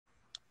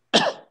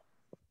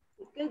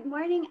Good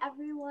morning,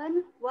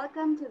 everyone.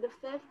 Welcome to the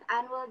 5th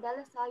Annual De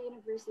La Salle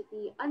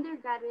University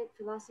Undergraduate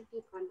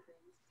Philosophy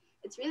Conference.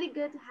 It's really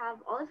good to have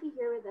all of you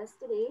here with us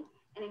today,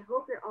 and I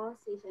hope you're all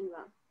safe and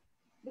well.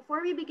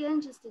 Before we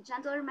begin, just a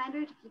gentle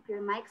reminder to keep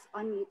your mics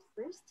on mute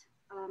first.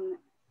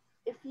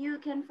 If you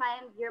can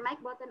find your mic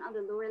button on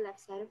the lower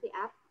left side of the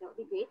app, that would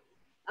be great.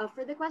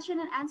 For the question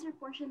and answer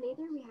portion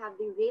later, we have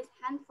the raise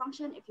hand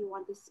function if you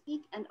want to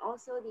speak, and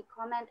also the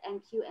comment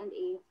and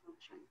Q&A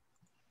function.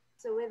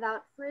 So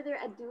without further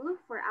ado,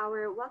 for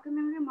our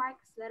welcoming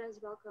remarks, let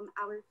us welcome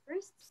our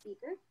first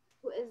speaker,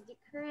 who is the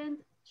current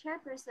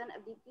chairperson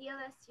of the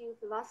DLSU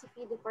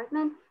Philosophy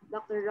Department,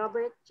 Dr.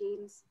 Robert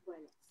James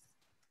Buelas.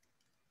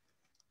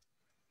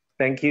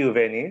 Thank you,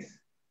 Venice.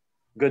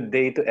 Good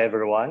day to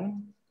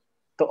everyone,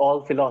 to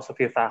all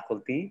philosophy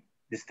faculty,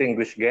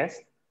 distinguished guests,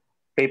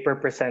 paper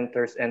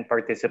presenters and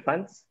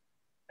participants,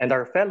 and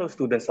our fellow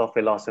students of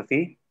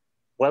philosophy.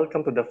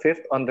 Welcome to the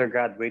 5th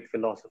Undergraduate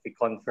Philosophy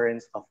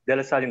Conference of De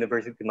La Salle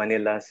University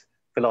Manila's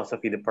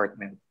Philosophy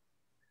Department.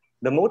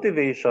 The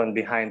motivation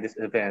behind this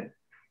event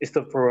is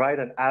to provide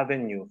an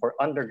avenue for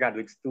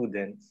undergraduate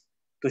students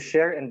to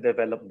share and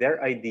develop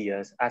their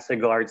ideas as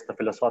regards the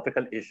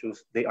philosophical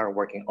issues they are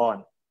working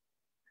on.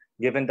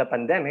 Given the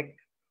pandemic,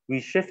 we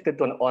shifted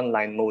to an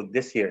online mode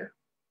this year,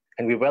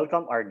 and we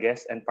welcome our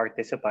guests and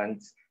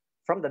participants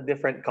from the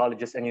different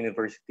colleges and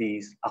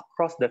universities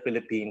across the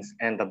Philippines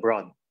and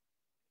abroad.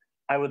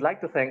 I would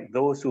like to thank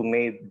those who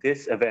made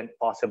this event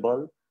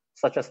possible,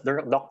 such as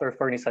Dr.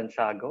 Fernie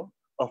Santiago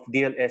of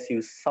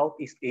DLSU's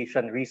Southeast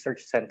Asian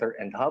Research Center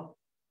and Hub,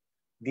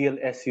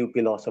 DLSU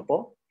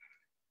Pilosopo,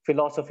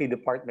 Philosophy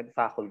Department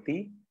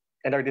faculty,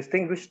 and our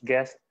distinguished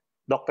guest,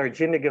 Dr.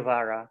 Jaime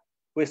Guevara,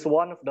 who is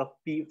one of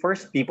the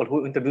first people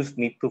who introduced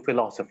me to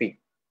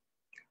philosophy.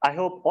 I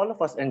hope all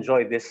of us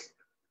enjoy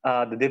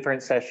the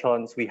different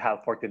sessions we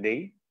have for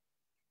today.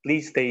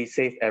 Please stay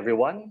safe,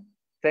 everyone.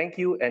 Thank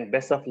you and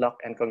best of luck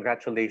and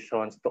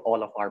congratulations to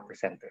all of our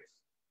presenters.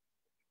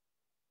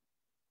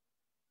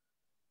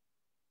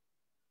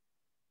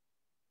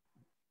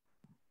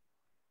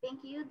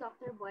 Thank you,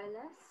 Dr.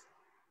 Buelas.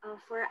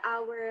 For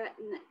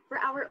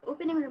our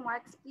opening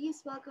remarks,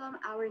 please welcome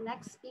our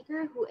next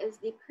speaker, who is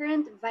the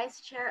current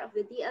Vice Chair of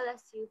the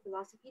DLSU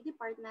Philosophy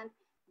Department,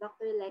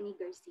 Dr. Lenny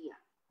Garcia.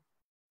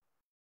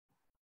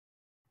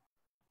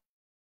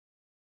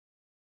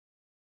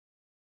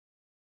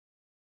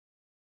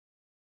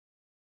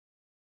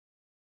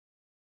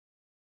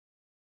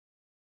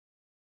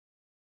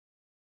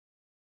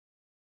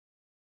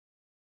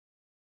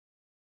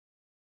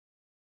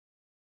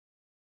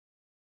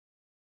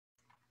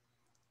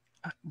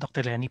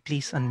 Dr. Lenny,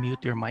 please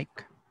unmute your mic.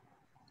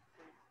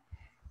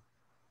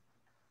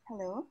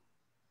 Hello?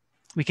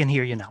 We can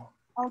hear you now.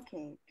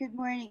 Okay, good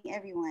morning,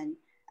 everyone.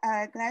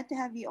 Glad to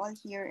have you all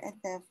here at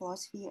the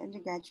Philosophy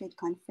Undergraduate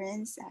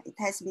Conference. It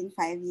has been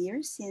 5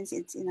 years since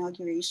its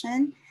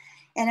inauguration,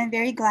 and I'm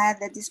very glad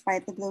that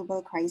despite the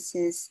global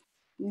crisis,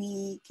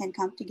 we can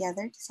come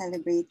together to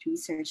celebrate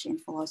research in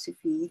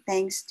philosophy.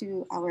 Thanks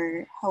to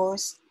our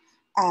host,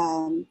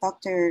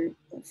 Dr.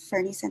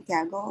 Fernie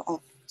Santiago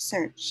of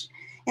Search.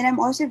 And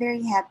I'm also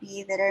very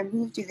happy that our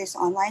move to this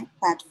online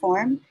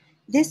platform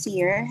this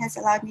year has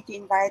allowed me to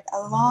invite a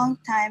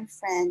longtime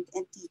friend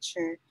and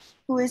teacher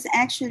who is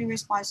actually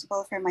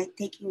responsible for my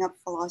taking up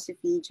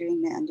philosophy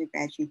during my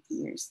undergraduate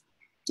years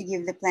to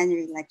give the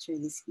plenary lecture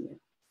this year.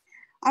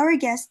 Our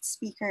guest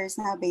speaker is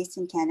now based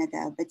in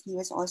Canada, but he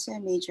was also a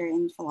major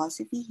in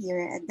philosophy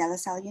here at De La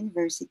Salle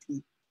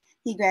University.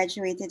 He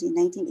graduated in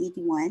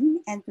 1981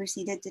 and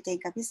proceeded to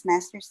take up his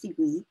master's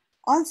degree,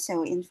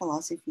 also in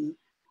philosophy,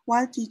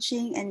 while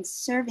teaching and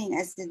serving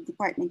as the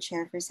department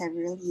chair for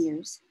several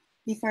years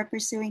before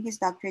pursuing his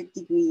doctorate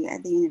degree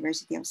at the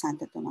University of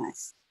Santo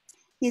Tomas.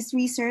 His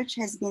research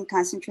has been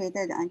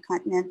concentrated on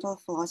continental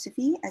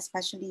philosophy,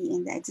 especially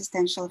in the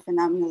existential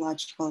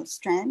phenomenological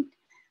strand,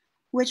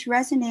 which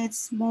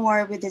resonates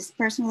more with his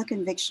personal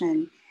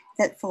conviction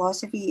that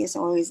philosophy is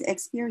always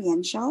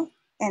experiential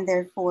and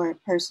therefore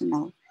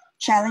personal,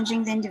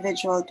 challenging the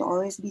individual to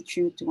always be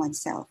true to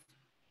oneself.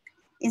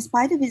 In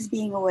spite of his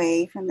being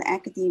away from the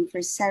academe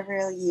for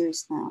several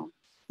years now,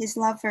 his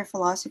love for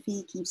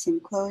philosophy keeps him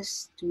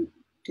close to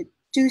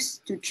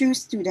true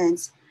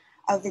students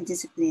of the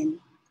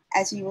discipline,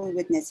 as you will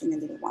witness in a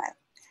little while.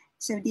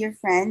 So dear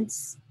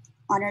friends,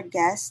 honored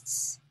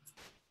guests,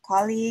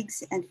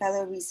 colleagues, and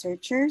fellow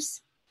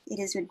researchers, it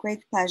is with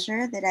great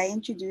pleasure that I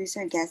introduce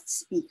our guest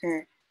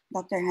speaker,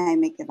 Dr.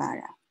 Jaime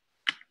Guevara.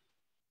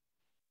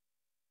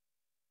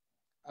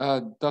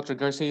 Dr.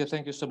 Garcia,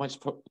 thank you so much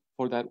for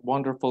that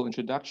wonderful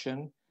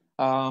introduction.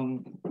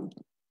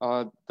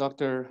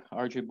 Dr.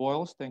 R.J.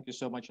 Boyles, thank you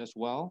so much as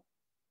well.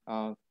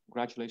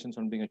 Congratulations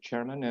on being a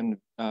chairman,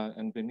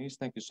 and Venice,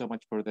 thank you so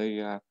much for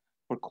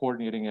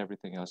coordinating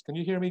everything else. Can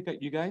you hear me,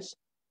 you guys?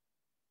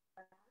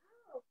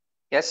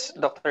 Yes,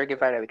 Dr.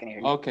 Guevara, we can hear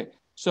you. Okay,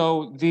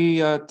 so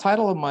the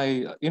title of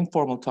my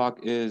informal talk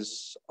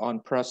is on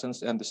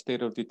presence and the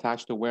state of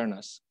detached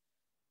awareness.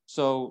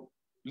 So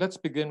let's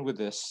begin with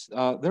this.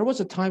 There was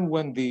a time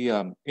when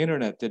the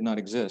internet did not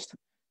exist.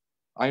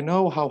 I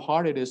know how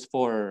hard it is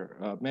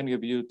for many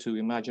of you to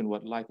imagine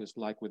what life is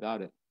like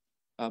without it.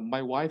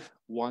 My wife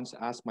once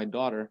asked my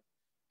daughter,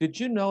 "Did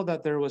you know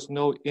that there was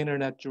no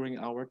internet during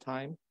our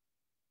time?"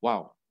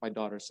 "Wow," my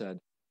daughter said.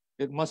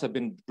 "It must have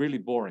been really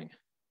boring."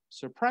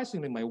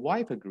 Surprisingly, my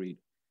wife agreed.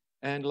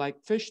 And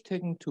like fish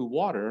taking to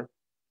water,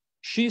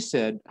 she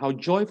said how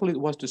joyful it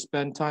was to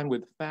spend time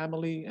with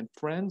family and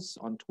friends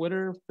on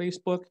Twitter,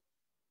 Facebook,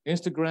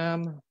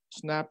 Instagram,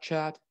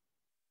 Snapchat,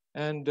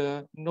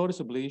 and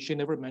noticeably, she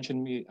never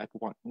mentioned me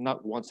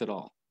not once at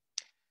all.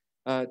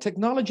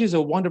 Technology is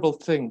a wonderful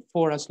thing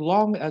for as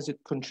long as it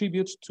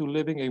contributes to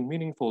living a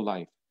meaningful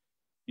life.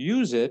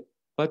 Use it,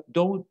 but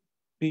don't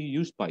be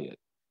used by it.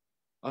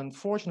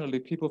 Unfortunately,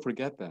 people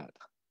forget that.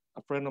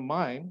 A friend of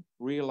mine,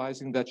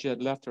 realizing that she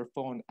had left her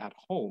phone at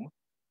home,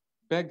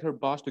 begged her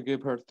boss to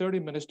give her 30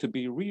 minutes to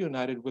be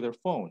reunited with her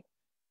phone.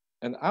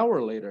 An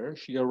hour later,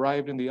 she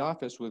arrived in the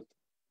office with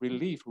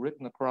relief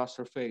written across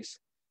her face.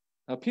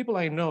 Now, people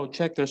I know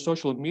check their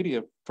social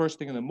media first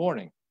thing in the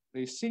morning.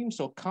 They seem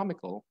so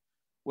comical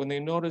when they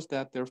notice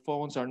that their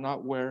phones are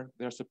not where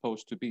they're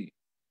supposed to be.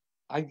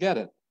 I get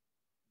it,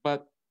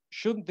 but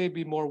shouldn't they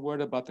be more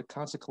worried about the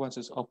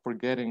consequences of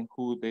forgetting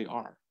who they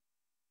are?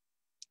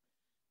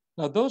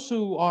 Now, those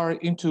who are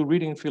into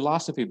reading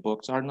philosophy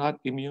books are not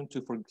immune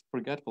to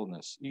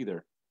forgetfulness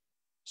either.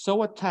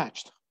 So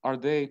attached are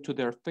they to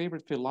their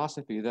favorite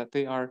philosophy that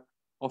they are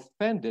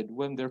offended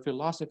when their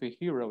philosophy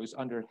hero is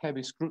under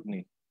heavy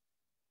scrutiny.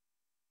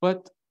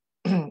 But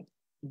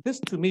this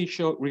to me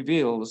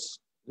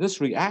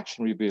this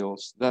reaction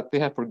reveals that they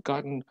have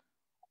forgotten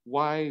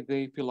why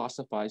they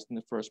philosophized in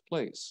the first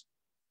place.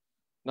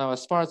 Now,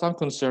 as far as I'm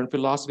concerned,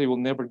 philosophy will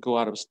never go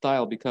out of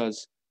style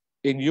because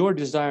in your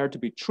desire to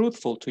be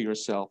truthful to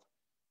yourself,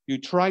 you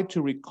try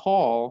to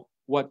recall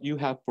what you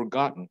have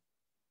forgotten.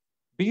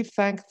 Be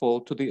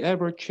thankful to the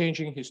ever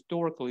changing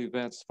historical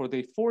events, for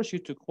they force you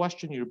to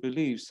question your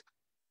beliefs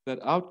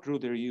that outgrew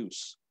their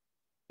use.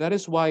 That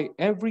is why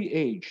every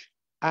age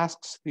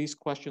asks these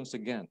questions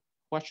again.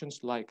 Questions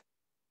like,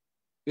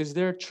 is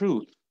there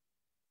truth?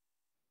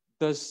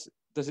 Does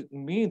it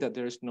mean that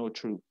there is no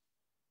truth?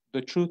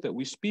 The truth that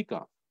we speak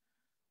of?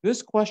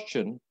 This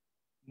question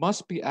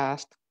must be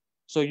asked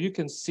so you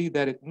can see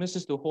that it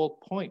misses the whole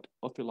point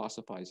of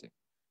philosophizing.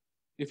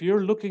 If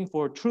you're looking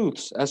for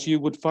truths as you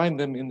would find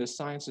them in the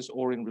sciences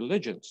or in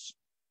religions,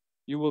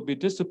 you will be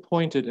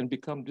disappointed and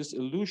become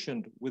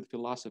disillusioned with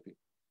philosophy.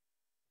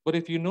 But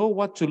if you know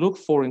what to look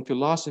for in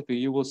philosophy,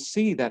 you will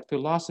see that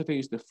philosophy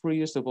is the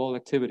freest of all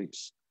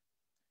activities.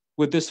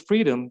 With this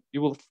freedom,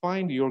 you will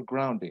find your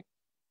grounding.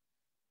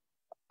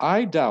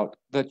 I doubt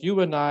that you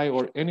and I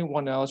or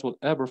anyone else will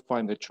ever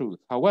find the truth.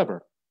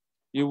 However,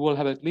 you will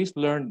have at least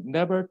learned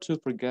never to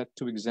forget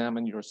to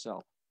examine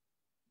yourself.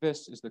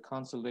 This is the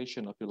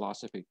consolation of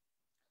philosophy.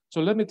 So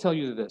let me tell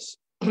you this.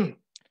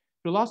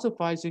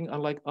 Philosophizing,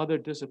 unlike other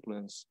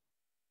disciplines,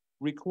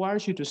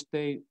 requires you to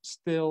stay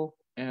still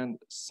and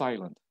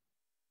silent.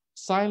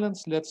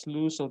 Silence lets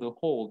loose of the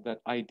hold that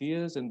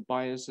ideas and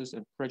biases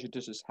and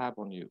prejudices have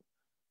on you.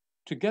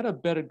 To get a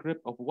better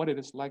grip of what it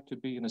is like to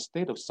be in a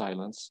state of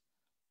silence,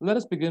 let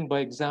us begin by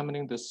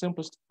examining the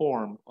simplest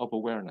form of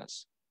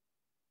awareness.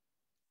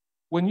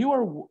 When you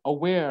are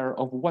aware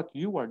of what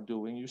you are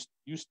doing,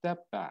 you step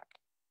back.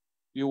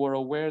 You are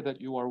aware that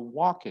you are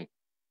walking.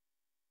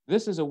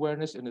 This is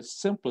awareness in its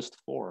simplest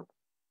form.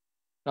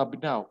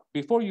 Now,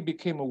 before you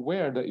became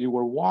aware that you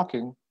were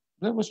walking,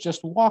 that was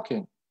just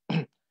walking,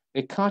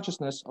 a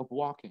consciousness of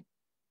walking.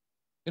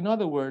 In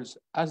other words,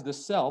 as the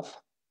self,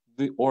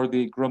 or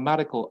the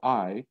grammatical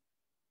I,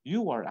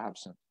 you are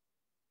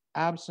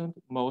absent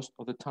most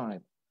of the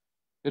time.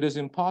 It is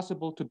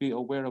impossible to be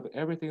aware of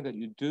everything that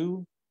you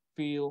do,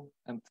 feel,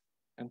 and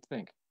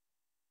think.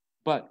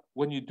 But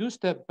when you do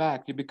step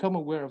back, you become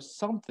aware of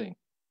something,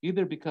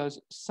 either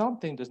because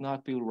something does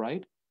not feel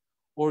right,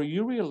 or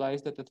you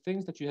realize that the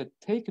things that you had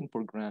taken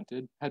for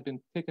granted had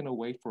been taken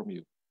away from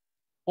you,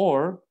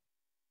 or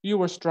you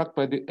were struck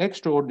by the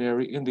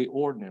extraordinary in the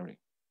ordinary.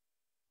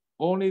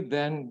 Only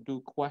then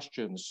do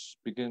questions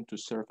begin to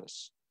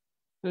surface.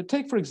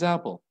 Take, for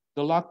example,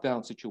 the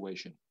lockdown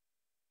situation.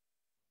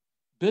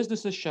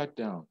 Businesses shut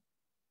down,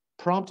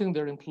 prompting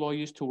their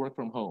employees to work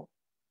from home.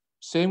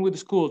 Same with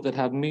schools that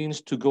have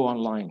means to go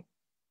online.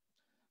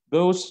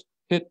 Those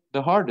hit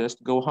the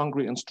hardest go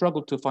hungry and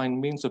struggle to find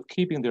means of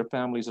keeping their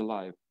families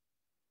alive.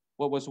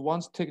 What was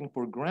once taken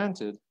for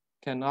granted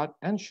cannot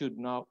and should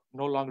now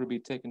no longer be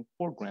taken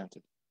for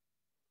granted.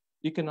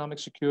 Economic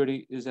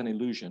security is an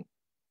illusion.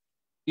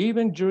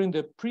 Even during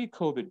the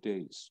pre-COVID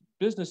days,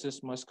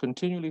 businesses must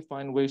continually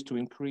find ways to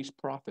increase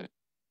profit.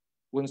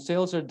 When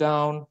sales are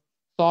down,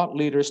 thought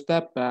leaders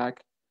step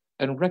back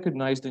and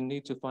recognize the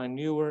need to find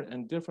newer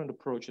and different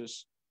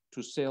approaches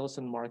to sales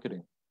and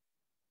marketing.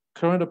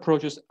 Current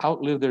approaches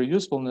outlive their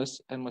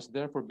usefulness and must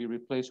therefore be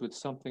replaced with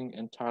something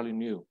entirely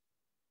new.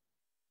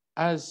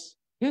 As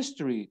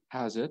history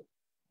has it,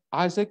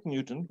 Isaac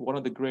Newton, one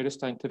of the greatest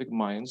scientific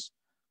minds,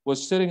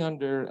 was sitting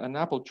under an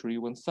apple tree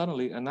when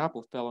suddenly an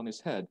apple fell on his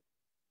head.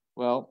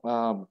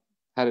 Well,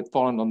 Had it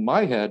fallen on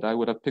my head, I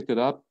would have picked it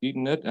up,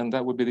 eaten it, and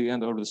that would be the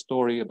end of the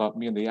story about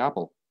me and the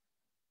apple.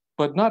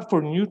 But not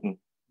for Newton.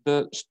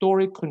 The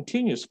story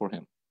continues for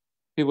him.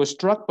 He was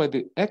struck by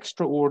the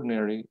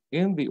extraordinary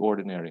in the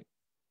ordinary.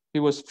 He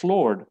was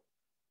floored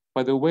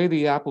by the way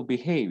the apple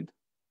behaved.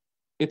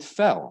 It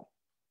fell.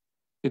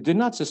 It did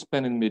not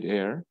suspend in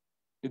midair.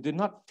 It did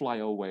not fly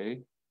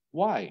away.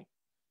 Why?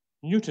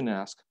 Newton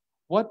asked,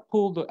 what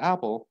pulled the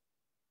apple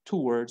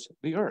towards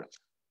the earth?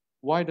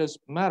 Why does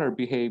matter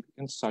behave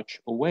in such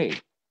a way?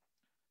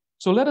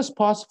 So let us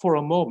pause for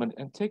a moment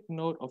and take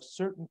note of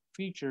certain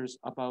features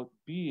about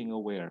being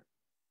aware.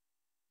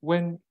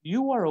 When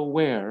you are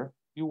aware,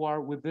 you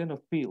are within a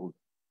field.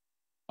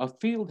 A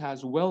field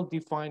has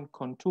well-defined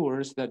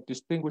contours that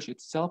distinguish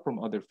itself from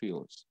other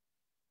fields.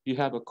 You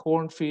have a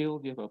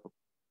cornfield, you have a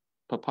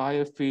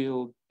papaya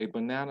field, a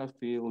banana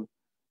field.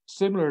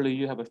 Similarly,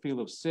 you have a field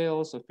of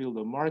sales, a field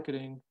of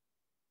marketing,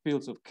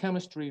 fields of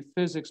chemistry,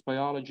 physics,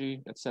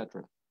 biology,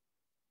 etc.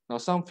 Now,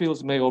 some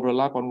fields may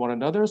overlap on one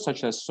another,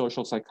 such as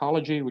social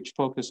psychology, which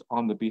focus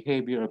on the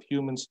behavior of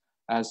humans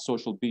as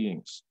social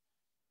beings.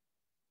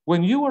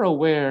 When you are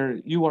aware,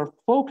 you are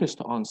focused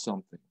on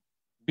something.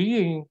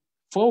 Being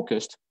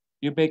focused,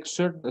 you make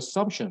certain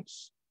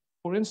assumptions.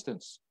 For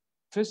instance,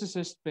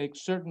 physicists make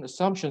certain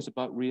assumptions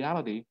about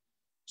reality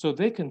so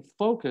they can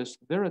focus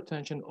their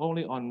attention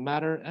only on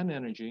matter and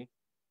energy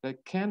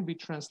that can be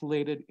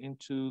translated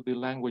into the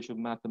language of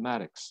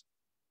mathematics.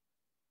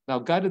 Now,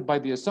 guided by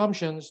the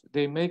assumptions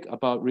they make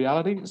about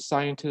reality,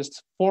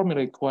 scientists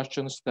formulate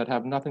questions that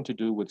have nothing to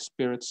do with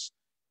spirits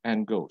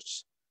and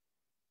ghosts.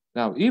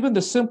 Now, even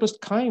the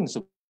simplest kinds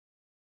of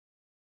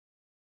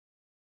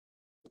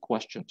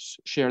questions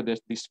share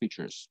these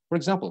features. For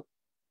example,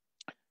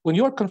 when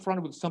you're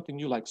confronted with something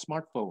new like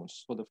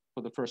smartphones for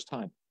the first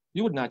time,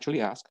 you would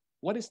naturally ask,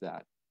 what is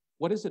that?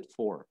 What is it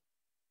for?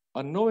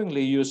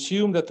 Unknowingly, you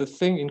assume that the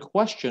thing in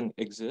question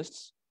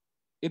exists,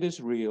 it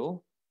is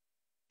real,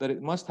 that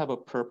it must have a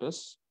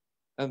purpose,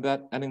 and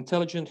that an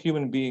intelligent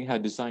human being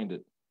had designed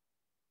it.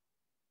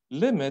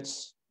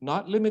 Limits,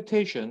 not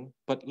limitation,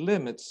 but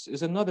limits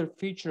is another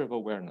feature of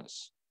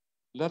awareness.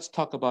 Let's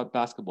talk about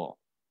basketball.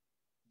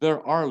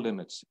 There are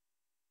limits.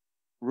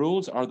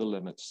 Rules are the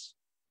limits.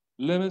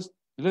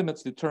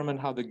 Limits determine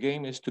how the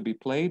game is to be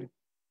played,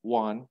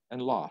 won,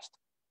 and lost.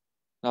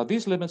 Now,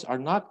 these limits are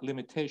not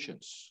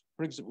limitations.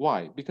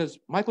 Why? Because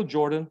Michael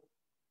Jordan,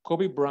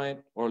 Kobe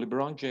Bryant, or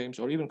LeBron James,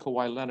 or even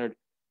Kawhi Leonard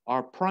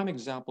are prime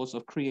examples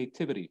of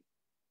creativity.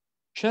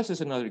 Chess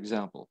is another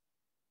example.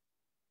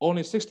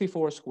 Only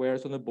 64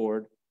 squares on the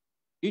board.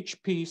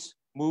 Each piece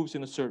moves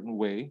in a certain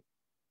way.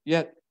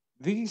 Yet,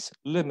 these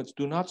limits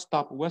do not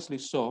stop Wesley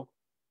So,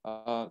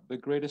 the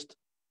greatest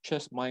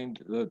chess mind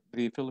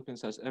the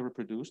Philippines has ever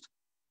produced.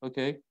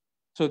 Okay?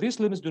 So these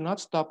limits do not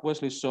stop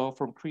Wesley So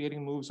from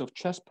creating moves of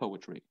chess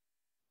poetry.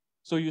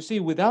 So you see,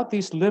 without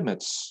these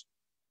limits,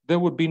 there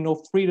would be no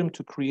freedom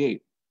to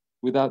create.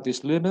 Without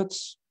these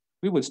limits,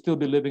 we would still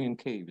be living in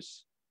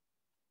caves.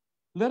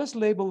 Let us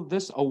label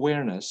this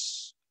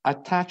awareness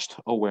attached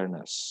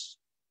awareness.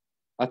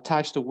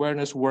 Attached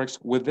awareness works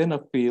within a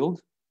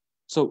field,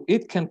 so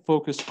it can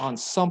focus on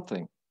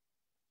something.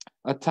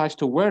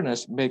 Attached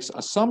awareness makes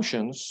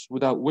assumptions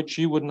without which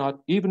you would not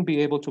even be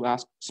able to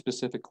ask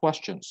specific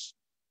questions.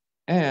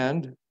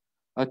 And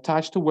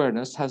attached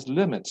awareness has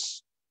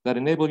limits that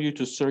enable you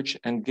to search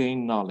and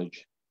gain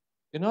knowledge.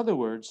 In other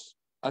words,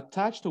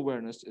 attached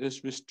awareness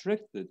is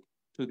restricted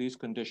to these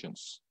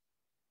conditions.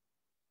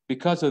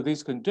 Because of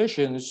these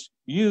conditions,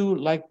 you,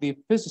 like the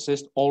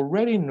physicist,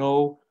 already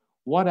know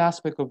what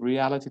aspect of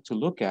reality to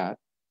look at,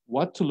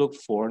 what to look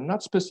for,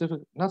 not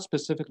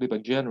specifically,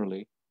 but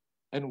generally,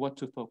 and what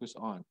to focus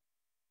on.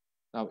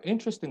 Now,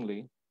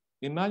 interestingly,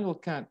 Immanuel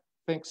Kant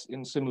thinks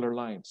in similar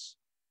lines.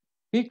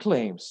 He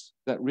claims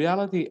that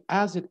reality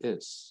as it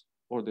is,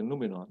 or the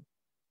noumenon,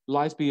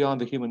 lies beyond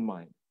the human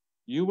mind.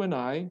 You and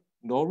I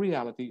know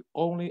reality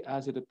only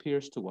as it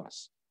appears to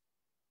us.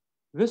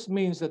 This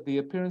means that the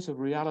appearance of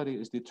reality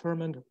is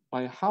determined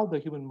by how the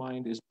human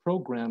mind is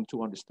programmed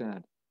to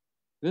understand.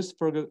 This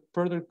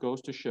further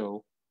goes to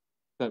show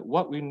that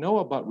what we know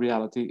about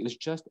reality is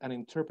just an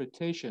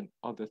interpretation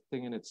of the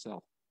thing in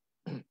itself.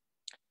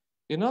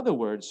 In other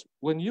words,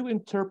 when you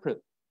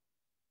interpret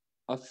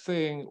a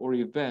thing or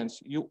events,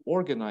 you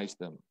organize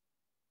them.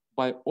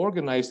 By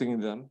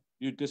organizing them,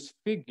 you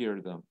disfigure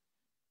them.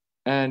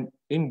 And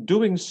in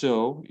doing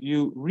so,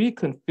 you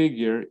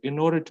reconfigure in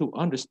order to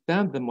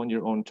understand them on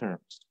your own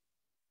terms.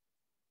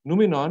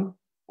 Noumenon,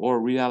 or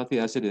reality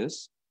as it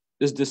is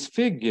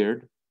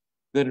disfigured,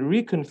 then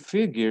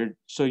reconfigured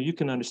so you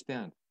can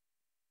understand.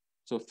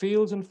 So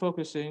fields and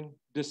focusing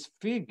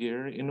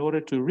disfigure in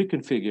order to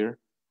reconfigure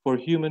for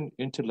human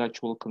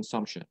intellectual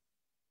consumption.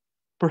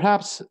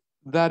 Perhaps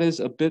that is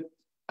a bit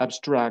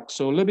abstract,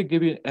 so let me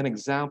give you an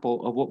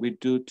example of what we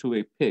do to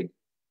a pig.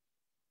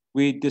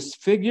 We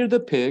disfigure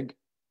the pig,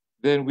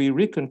 then we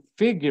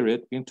reconfigure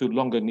it into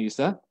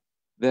longanisa,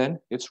 then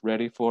it's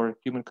ready for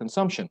human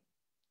consumption.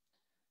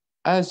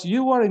 As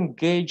you are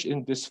engaged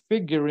in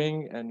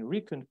disfiguring and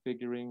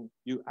reconfiguring,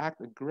 you act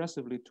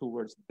aggressively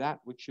towards that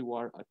which you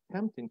are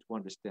attempting to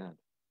understand.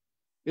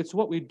 It's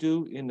what we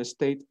do in the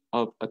state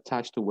of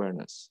attached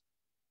awareness.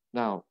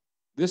 Now,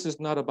 this is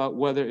not about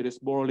whether it is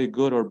morally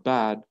good or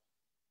bad,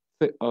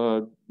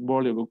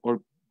 morally or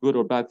good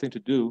or bad thing to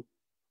do,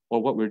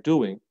 or what we're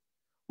doing.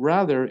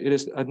 Rather, it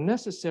is a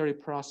necessary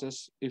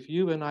process if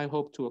you and I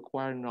hope to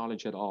acquire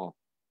knowledge at all.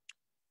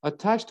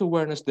 Attached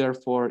awareness,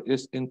 therefore,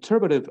 is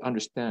interpretive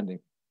understanding.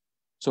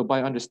 So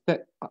by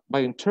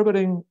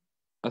interpreting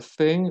a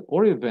thing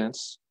or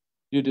events,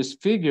 you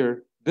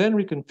disfigure, then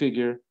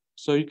reconfigure,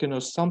 so you can know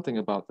something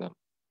about them.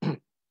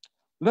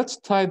 Let's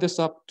tie this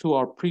up to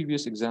our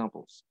previous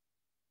examples.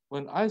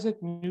 When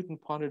Isaac Newton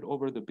pondered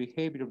over the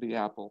behavior of the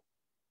apple,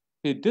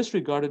 he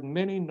disregarded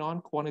many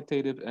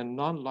non-quantitative and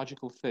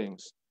non-logical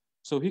things,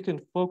 so he can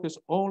focus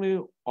only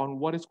on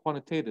what is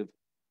quantitative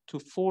to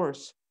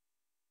force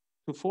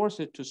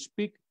it to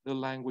speak the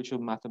language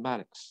of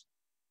mathematics.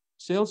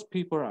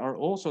 Salespeople are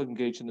also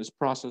engaged in this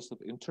process of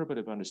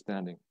interpretive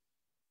understanding.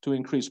 To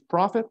increase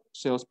profit,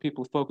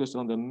 salespeople focus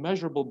on the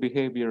measurable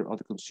behavior of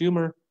the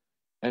consumer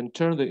and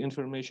turn the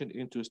information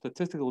into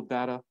statistical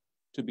data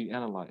to be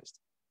analyzed.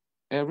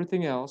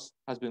 Everything else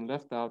has been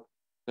left out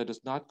that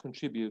does not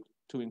contribute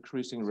to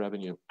increasing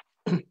revenue.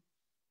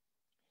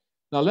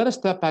 Now let us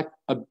step back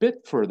a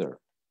bit further.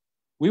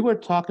 We were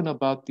talking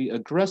about the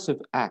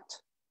aggressive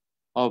act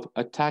of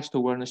attached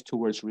awareness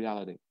towards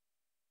reality.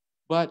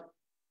 And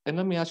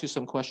let me ask you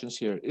some questions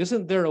here.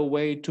 Isn't there a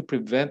way to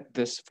prevent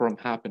this from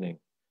happening?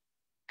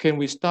 Can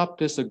we stop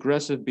this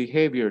aggressive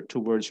behavior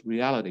towards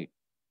reality?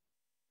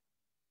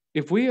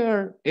 If we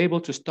are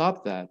able to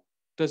stop that,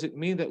 does it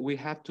mean that we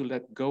have to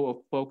let go of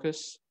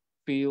focus,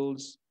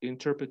 fields,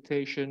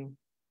 interpretation,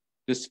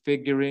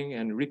 disfiguring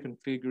and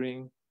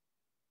reconfiguring,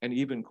 and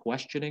even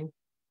questioning?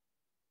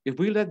 If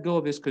we let go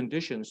of these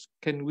conditions,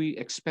 can we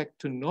expect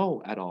to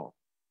know at all?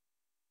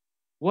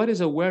 What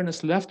is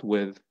awareness left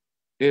with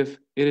if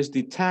it is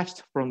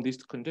detached from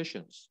these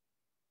conditions?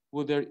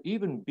 Will there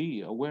even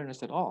be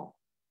awareness at all?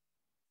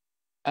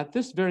 At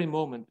this very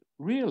moment,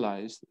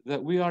 realize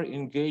that we are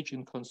engaged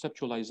in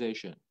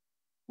conceptualization.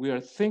 We are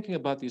thinking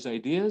about these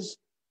ideas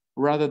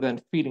rather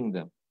than feeding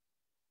them.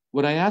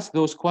 When I ask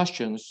those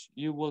questions,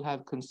 you will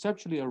have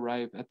conceptually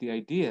arrived at the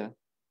idea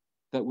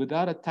that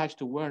without attached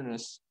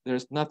awareness,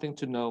 there's nothing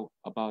to know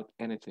about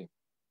anything.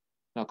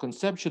 Now,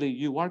 conceptually,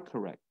 you are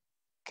correct.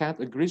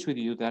 Kant agrees with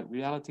you that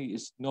reality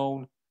is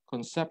known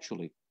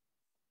conceptually.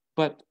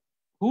 But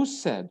who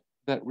said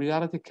that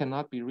reality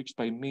cannot be reached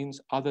by means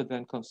other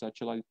than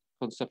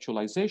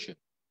conceptualization?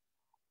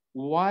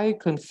 Why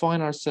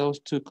confine ourselves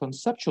to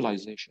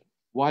conceptualization?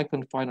 Why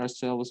confine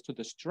ourselves to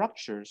the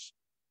structures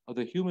of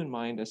the human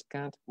mind as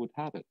Kant would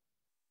have it?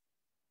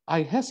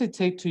 I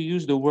hesitate to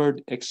use the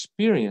word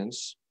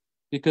experience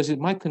because it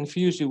might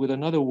confuse you with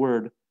another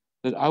word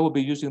that I will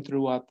be using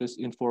throughout this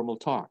informal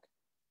talk.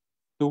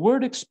 The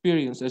word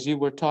experience, as you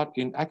were taught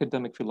in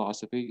academic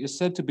philosophy, is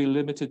said to be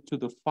limited to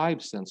the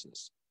five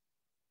senses.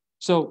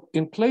 So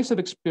in place of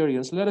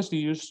experience, let us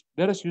use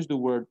the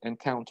word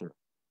encounter.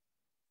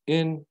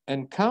 In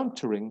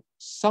encountering,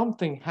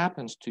 something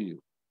happens to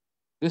you.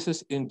 This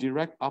is in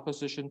direct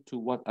opposition to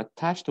what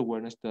attached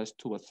awareness does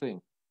to a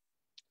thing.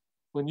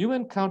 When you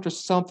encounter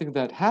something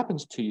that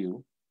happens to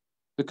you,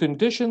 the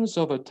conditions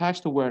of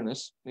attached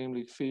awareness,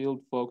 namely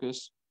field,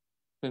 focus,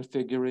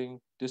 configuring,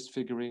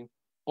 disfiguring,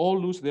 all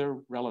lose their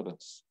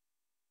relevance.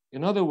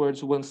 In other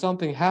words, when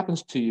something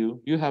happens to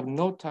you, you have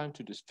no time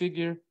to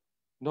disfigure,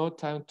 no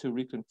time to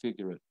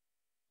reconfigure it.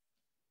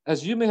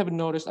 As you may have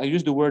noticed, I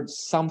use the word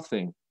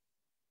something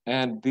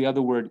and the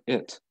other word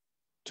it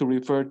to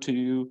refer to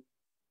you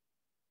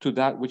to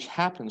that which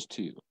happens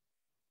to you.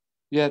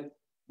 Yet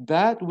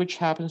that which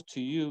happens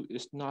to you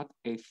is not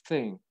a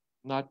thing,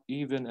 not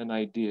even an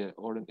idea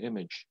or an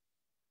image.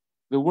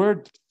 The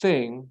word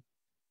thing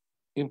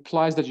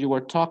implies that you are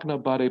talking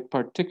about a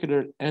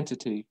particular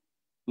entity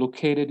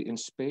located in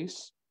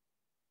space.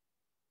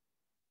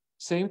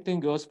 Same thing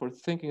goes for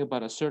thinking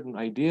about a certain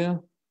idea,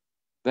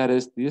 that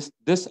is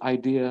this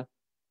idea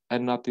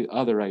and not the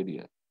other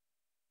idea.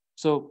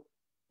 So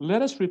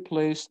let us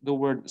replace the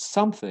word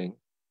something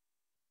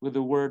with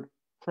the word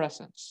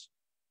presence.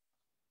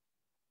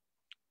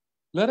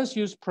 Let us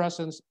use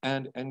presence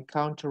and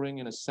encountering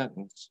in a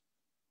sentence.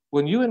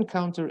 When you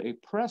encounter a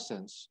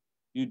presence,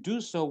 you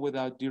do so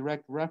without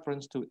direct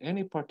reference to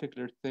any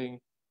particular thing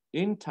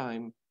in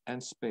time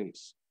and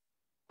space.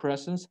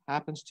 Presence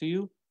happens to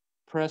you.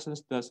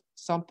 Presence does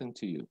something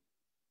to you.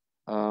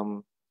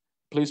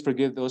 Please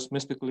forgive those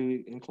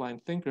mystically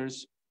inclined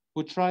thinkers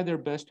who try their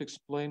best to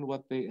explain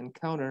what they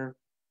encounter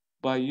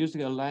by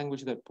using a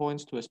language that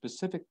points to a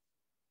specific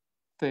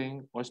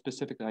thing or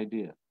specific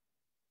idea.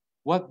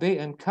 What they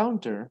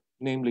encounter,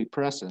 namely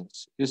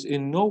presence, is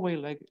in no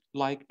way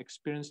like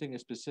experiencing a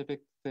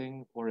specific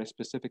thing or a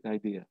specific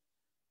idea.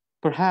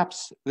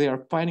 Perhaps they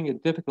are finding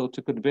it difficult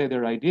to convey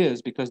their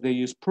ideas because they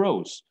use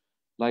prose,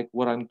 like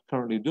what I'm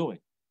currently doing.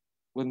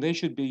 when they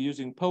should be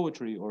using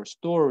poetry or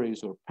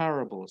stories or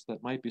parables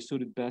that might be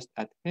suited best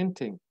at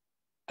hinting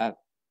at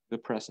the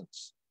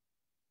presence.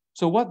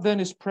 So, what then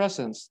is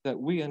presence that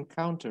we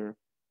encounter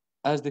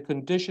as the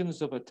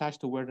conditions of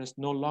attached awareness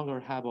no longer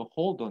have a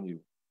hold on you?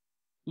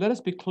 Let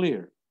us be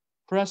clear.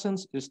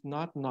 Presence is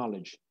not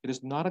knowledge. It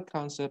is not a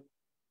concept,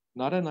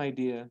 not an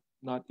idea,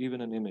 not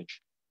even an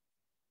image.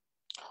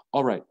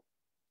 All right.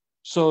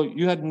 So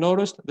you had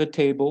noticed the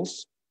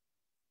tables,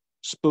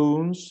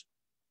 spoons,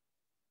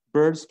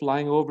 birds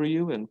flying over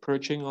you and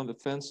perching on the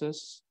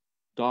fences,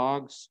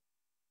 dogs,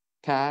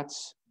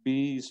 cats,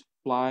 bees,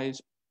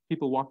 flies,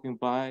 people walking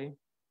by,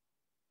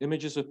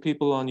 images of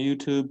people on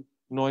YouTube,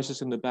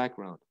 noises in the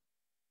background.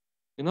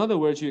 In other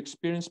words, you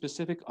experience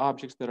specific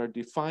objects that are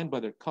defined by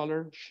their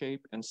color,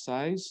 shape, and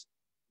size,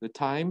 the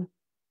time,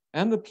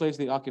 and the place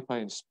they occupy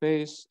in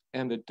space,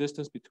 and the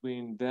distance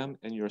between them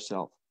and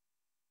yourself.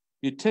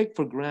 You take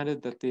for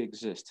granted that they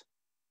exist.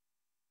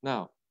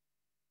 Now,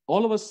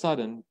 all of a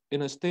sudden,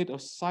 in a state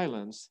of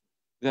silence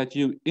that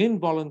you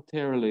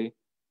involuntarily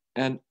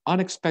and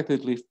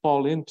unexpectedly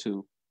fall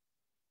into,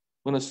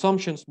 when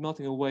assumptions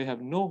melting away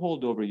have no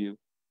hold over you,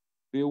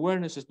 the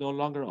awareness is no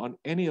longer on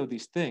any of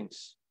these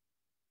things,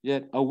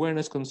 yet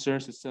awareness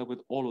concerns itself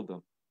with all of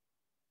them.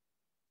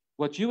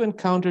 What you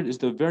encountered is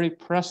the very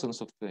presence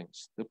of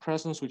things, the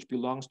presence which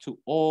belongs to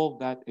all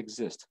that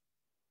exist.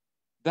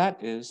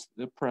 That is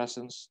the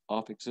presence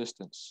of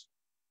existence.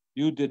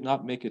 You did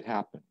not make it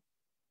happen.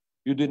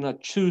 You did not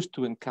choose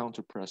to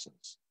encounter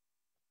presence.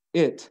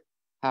 It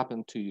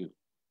happened to you.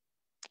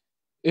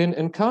 In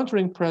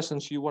encountering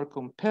presence, you are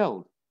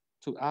compelled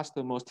to ask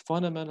the most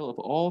fundamental of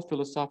all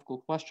philosophical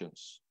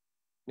questions,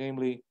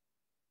 namely,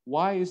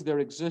 why is there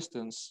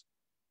existence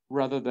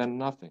rather than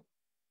nothing?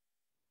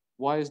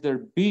 Why is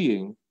there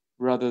being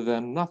rather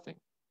than nothing?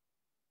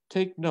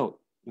 Take note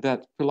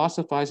that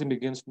philosophizing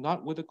begins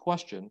not with a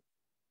question,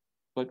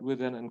 but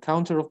with an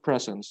encounter of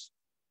presence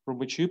from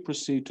which you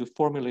proceed to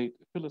formulate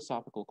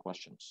philosophical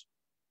questions.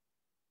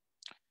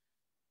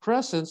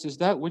 Presence is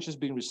that which is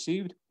being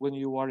received when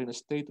you are in a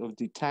state of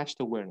detached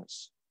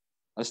awareness,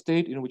 a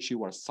state in which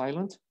you are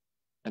silent,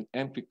 an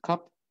empty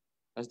cup,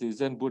 as the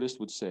Zen Buddhist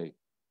would say.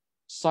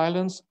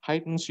 Silence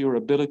heightens your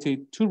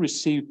ability to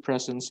receive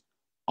presence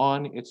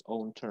on its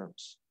own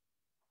terms.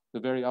 The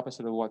very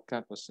opposite of what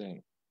Kant was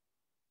saying.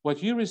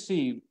 What you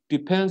receive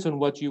depends on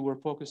what you were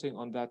focusing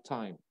on that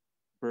time.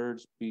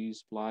 Birds,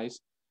 bees, flies.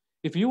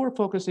 If you were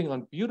focusing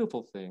on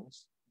beautiful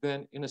things,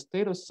 then in a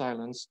state of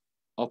silence,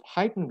 of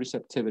heightened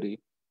receptivity,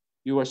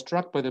 you are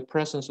struck by the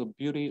presence of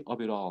beauty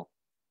of it all,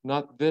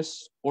 not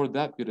this or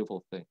that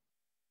beautiful thing.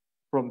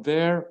 From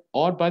there,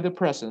 awed by the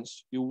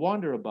presence, you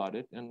wonder about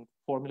it and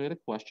formulate a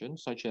question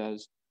such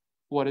as,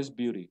 what is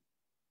beauty?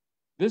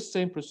 This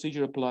same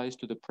procedure applies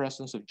to the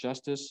presence of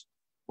justice,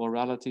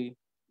 morality,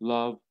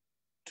 love,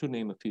 to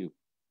name a few.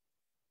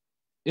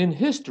 In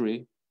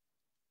history,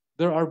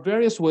 there are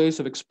various ways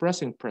of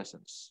expressing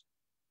presence.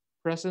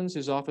 Presence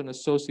is often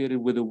associated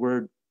with the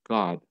word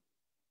God.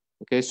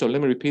 Okay, so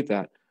let me repeat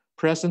that.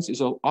 Presence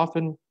is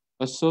often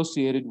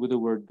associated with the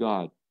word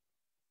God.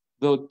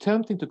 Though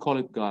tempting to call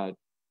it God,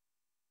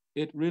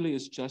 it really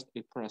is just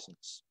a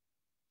presence.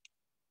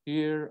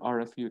 Here are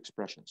a few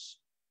expressions.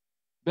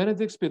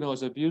 Benedict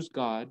Spinoza views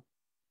God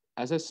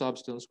as a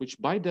substance which,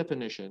 by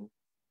definition,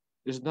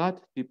 is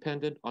not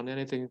dependent on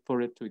anything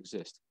for it to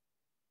exist.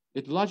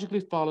 It logically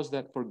follows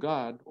that for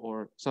God,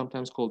 or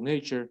sometimes called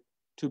nature,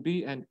 to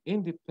be an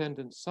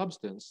independent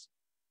substance,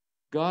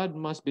 God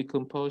must be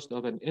composed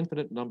of an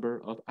infinite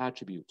number of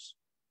attributes.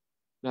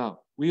 Now,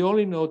 we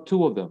only know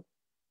two of them,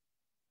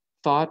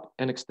 thought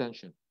and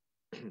extension.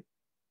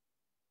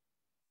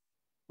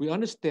 We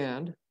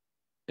understand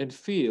and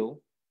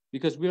feel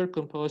because we are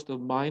composed of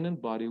mind and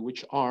body,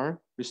 which are,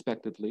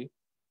 respectively,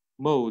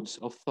 modes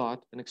of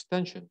thought and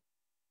extension.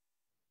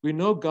 We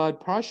know God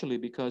partially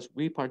because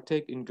we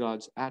partake in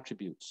God's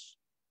attributes.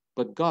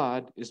 But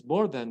God is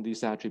more than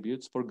these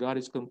attributes, for God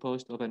is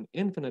composed of an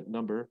infinite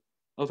number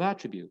of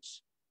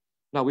attributes.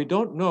 Now, we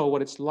don't know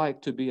what it's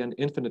like to be an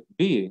infinite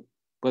being,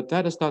 but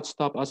that does not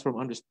stop us from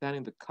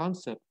understanding the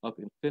concept of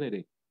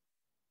infinity.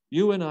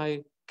 You and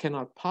I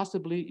cannot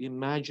possibly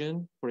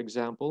imagine, for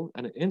example,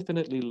 an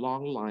infinitely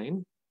long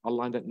line, a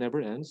line that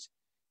never ends,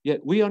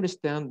 yet we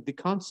understand the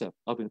concept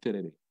of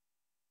infinity.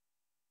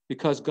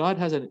 Because God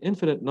has an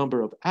infinite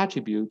number of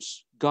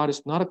attributes, God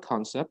is not a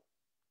concept,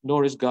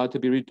 nor is God to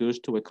be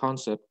reduced to a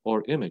concept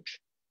or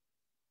image.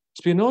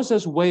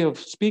 Spinoza's way of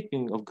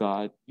speaking of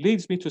God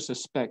leads me to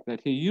suspect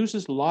that he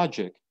uses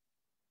logic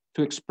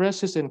to express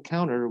his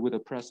encounter with a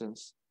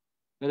presence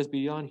that is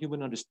beyond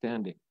human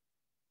understanding.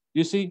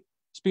 You see,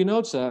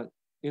 Spinoza,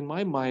 in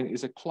my mind,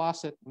 is a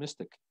closet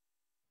mystic.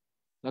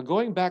 Now,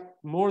 going back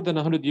more than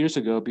 100 years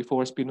ago,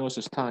 before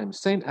Spinoza's time,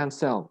 Saint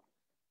Anselm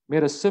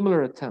made a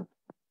similar attempt.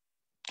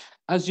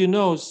 As you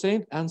know,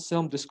 Saint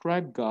Anselm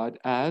described God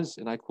as,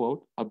 and I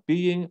quote, a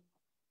being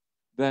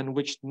than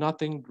which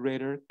nothing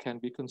greater can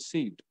be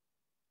conceived.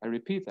 I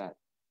repeat that.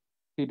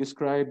 He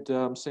described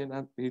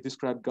he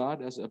described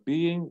God as a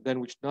being than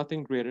which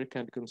nothing greater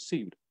can be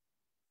conceived.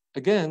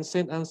 Again,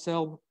 St.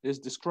 Anselm is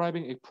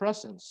describing a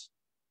presence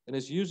and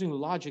is using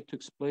logic to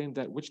explain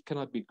that which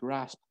cannot be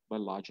grasped by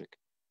logic.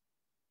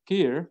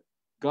 Here,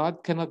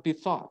 God cannot be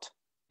thought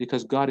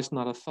because God is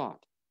not a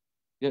thought.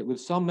 Yet with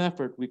some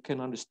effort, we can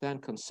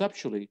understand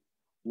conceptually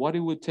what it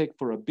would take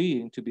for a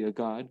being to be a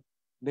God,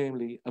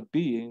 namely a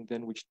being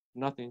than which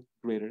nothing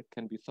greater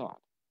can be thought.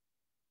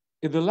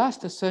 In the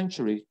last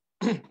century,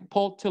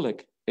 Paul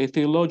Tillich, a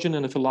theologian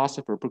and a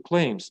philosopher,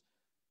 proclaims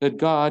that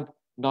God,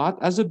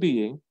 not as a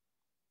being,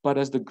 but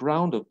as the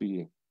ground of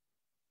being.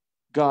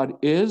 God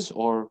is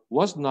or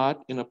was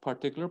not in a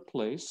particular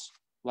place,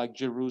 like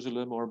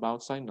Jerusalem or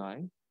Mount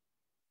Sinai.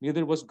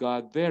 Neither was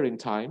God there in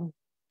time,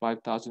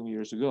 5,000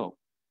 years ago.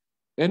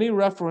 Any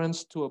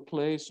reference to a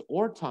place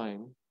or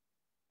time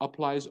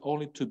applies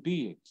only to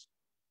beings.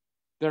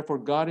 Therefore,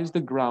 God is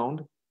the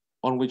ground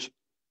on which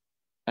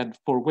and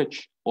for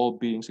which all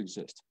beings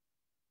exist.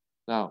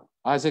 Now,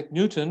 Isaac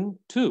Newton,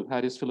 too,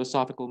 had his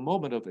philosophical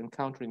moment of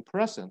encountering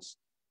presence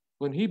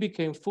when he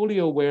became fully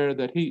aware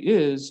that he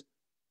is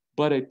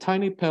but a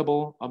tiny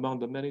pebble among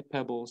the many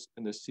pebbles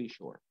in the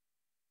seashore.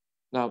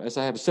 Now, as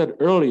I have said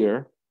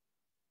earlier,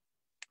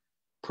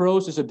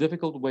 prose is a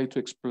difficult way to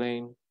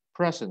explain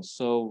presence,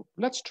 so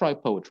let's try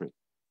poetry.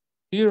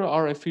 Here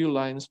are a few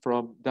lines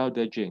from Dao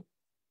De Jing.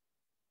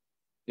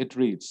 It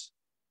reads,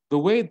 "The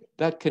way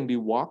that can be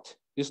walked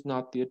is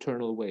not the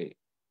eternal way.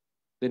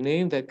 The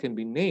name that can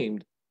be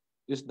named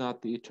is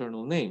not the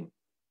eternal name.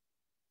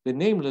 The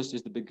nameless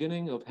is the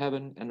beginning of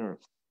heaven and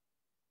earth.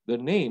 The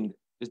named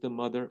is the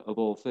mother of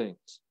all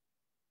things.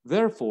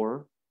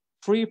 Therefore,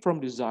 free from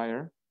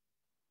desire,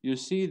 you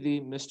see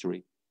the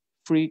mystery.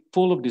 Free,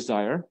 full of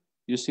desire,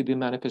 you see the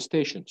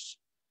manifestations.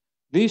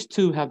 These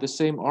two have the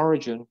same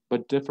origin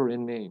but differ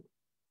in name.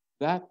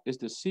 That is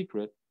the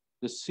secret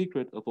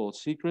of all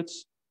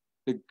secrets,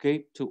 the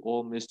gate to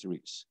all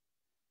mysteries."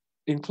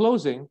 In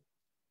closing,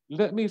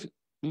 let me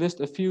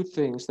list a few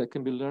things that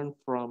can be learned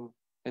from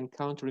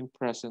encountering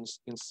presence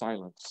in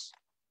silence.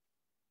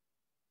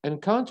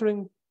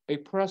 Encountering a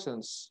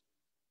presence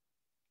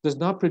does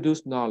not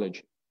produce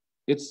knowledge.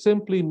 It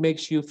simply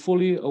makes you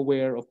fully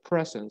aware of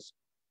presence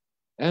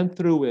and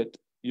through it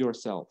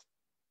yourself.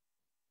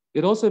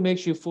 It also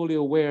makes you fully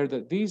aware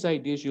that these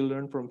ideas you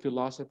learn from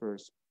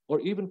philosophers or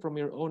even from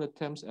your own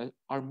attempts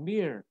are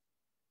mere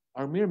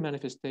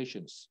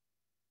manifestations.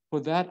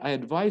 For that, I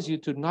advise you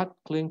to not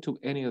cling to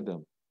any of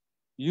them.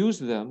 Use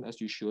them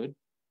as you should,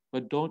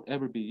 but don't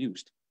ever be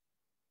used.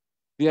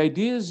 The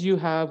ideas you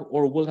have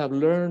or will have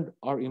learned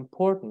are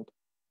important,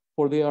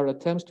 for they are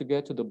attempts to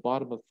get to the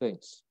bottom of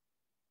things.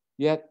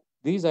 Yet,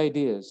 these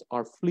ideas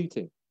are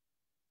fleeting.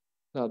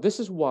 Now, this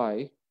is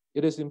why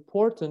it is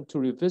important to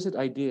revisit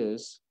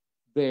ideas,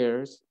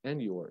 theirs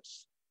and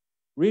yours.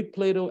 Read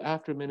Plato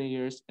after many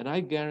years, and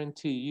I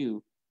guarantee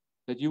you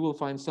that you will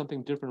find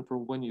something different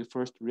from when you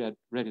first read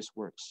his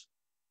works.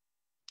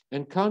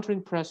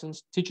 Encountering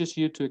presence teaches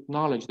you to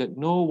acknowledge that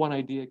no one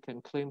idea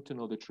can claim to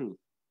know the truth,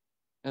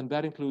 and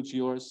that includes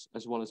yours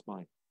as well as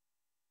mine.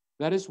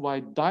 That is why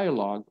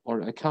dialogue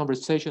or a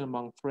conversation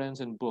among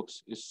friends and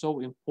books is so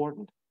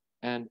important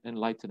and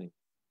enlightening.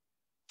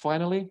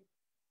 Finally,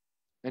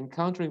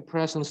 encountering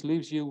presence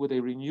leaves you with a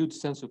renewed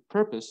sense of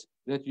purpose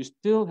that you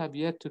still have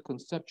yet to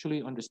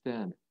conceptually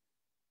understand.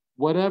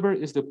 Whatever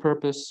is the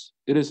purpose,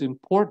 it is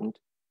important,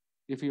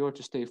 if you are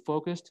to stay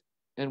focused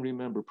and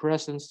remember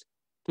presence,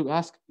 to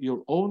ask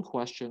your own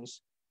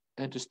questions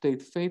and to stay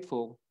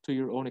faithful to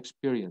your own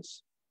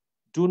experience.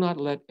 Do not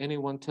let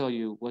anyone tell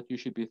you what you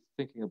should be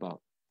thinking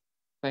about.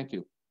 Thank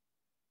you.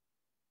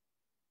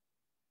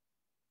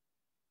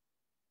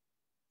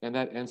 And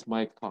that ends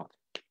my talk.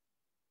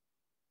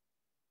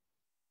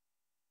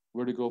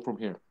 Where to go from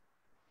here?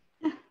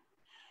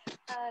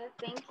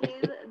 Thank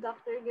you,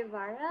 Dr.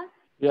 Guevara.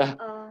 Yeah.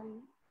 Oh,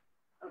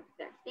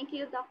 there. Thank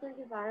you, Dr.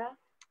 Guevara.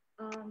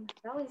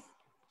 That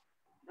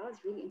was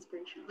really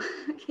inspirational.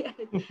 Okay,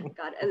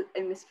 God, I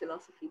miss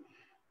philosophy.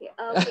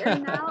 Okay, we are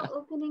now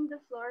opening the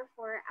floor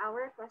for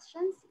our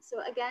questions.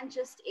 So again,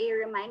 just a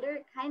reminder,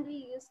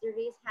 kindly use the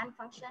raise hand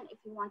function if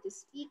you want to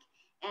speak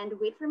and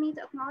wait for me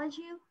to acknowledge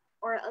you.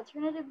 Or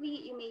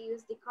alternatively, you may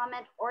use the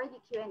comment or the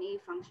Q&A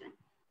function.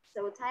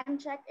 So time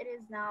check, it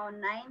is now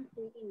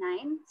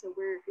 9:39, so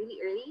we're really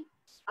early.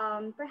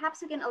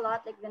 Perhaps we can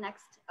allot like the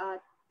next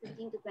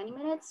 15 to 20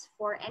 minutes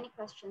for any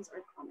questions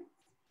or comments.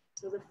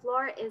 So the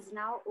floor is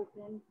now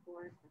open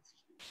for questions.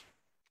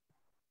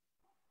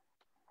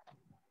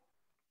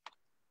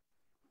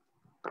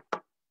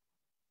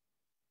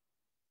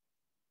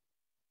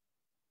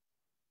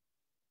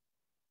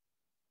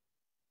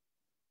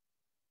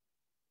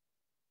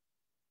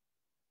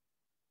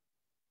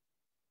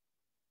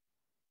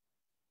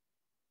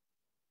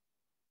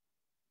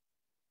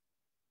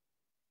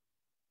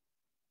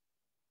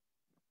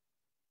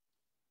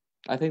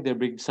 I think they're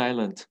being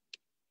silent.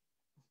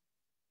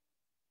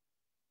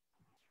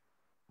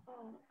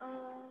 Oh,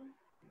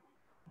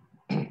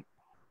 okay,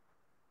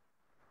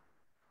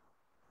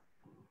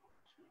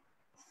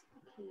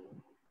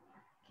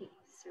 okay,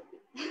 so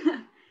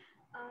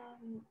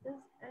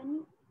does any,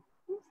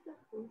 who's the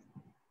host?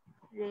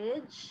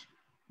 Ridge.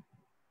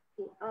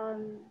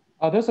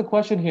 Okay, There's a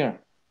question here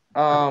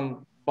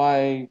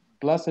by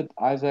Blessed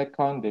Isaac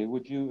Conde.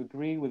 Would you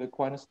agree with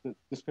Aquinas'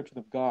 description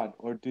of God,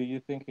 or do you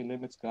think he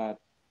limits God?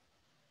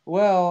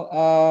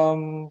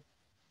 Well,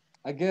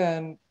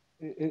 again,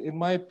 in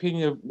my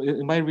opinion,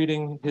 in my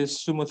reading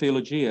his Summa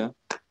Theologia,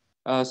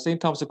 St.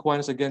 Thomas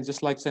Aquinas, again,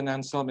 just like St.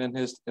 Anselm and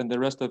the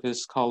rest of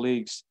his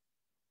colleagues,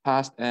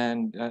 past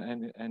and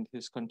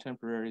his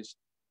contemporaries,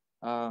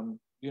 when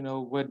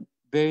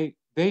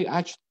they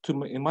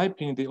actually, in my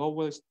opinion, they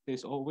always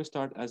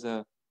start as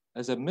a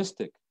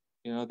mystic.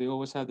 They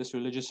always have this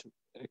religious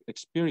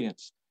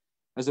experience.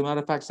 As a matter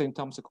of fact, St.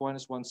 Thomas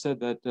Aquinas once said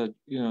that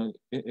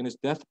in his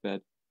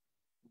deathbed,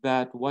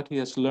 that what he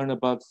has learned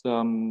about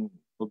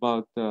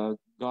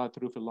God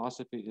through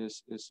philosophy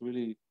is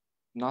really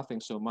nothing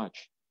so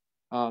much.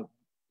 Uh,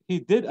 he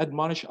did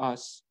admonish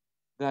us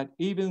that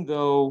even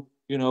though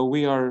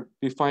we are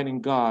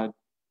defining God,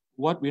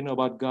 what we know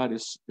about God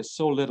is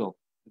so little.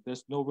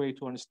 There's no way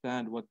to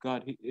understand what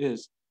God he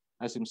is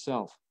as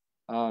himself.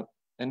 Uh,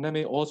 and let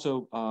me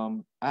also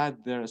add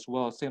there as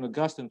well, Saint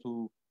Augustine,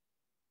 who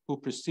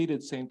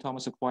preceded Saint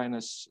Thomas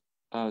Aquinas,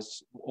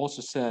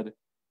 also said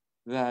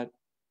that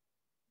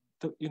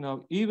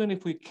even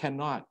if we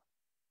cannot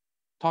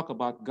talk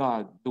about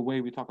God the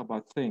way we talk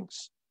about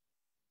things,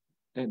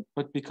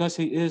 but because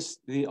He is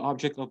the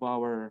object of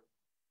our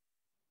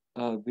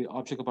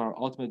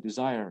ultimate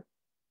desire,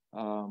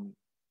 um,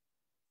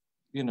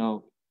 you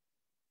know,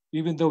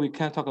 even though we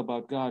can't talk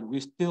about God, we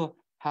still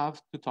have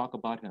to talk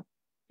about Him.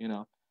 You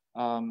know,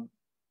 um,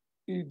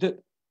 the,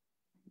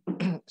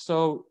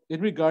 so in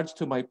regards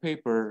to my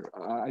paper,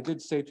 I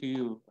did say to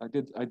you, I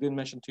did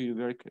mention to you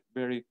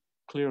very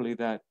clearly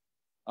that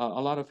a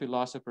lot of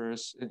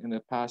philosophers in the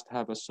past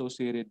have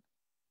associated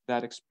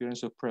that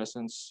experience of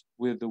presence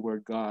with the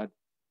word God.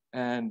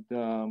 And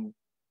um,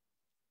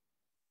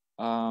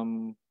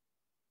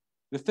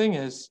 the thing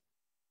is,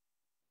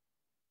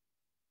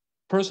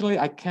 personally,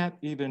 I cannot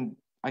even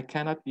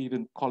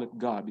call it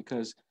God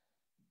because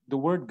the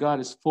word God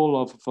is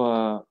full of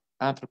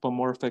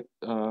anthropomorphic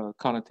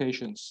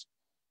connotations.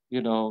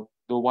 The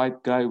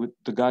guy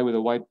with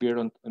a white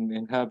beard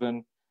in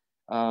heaven,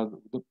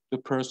 the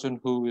person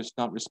who is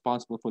not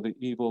responsible for the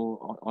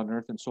evil on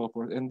earth and so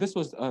forth. And this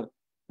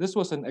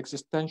was an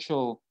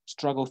existential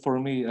struggle for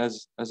me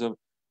as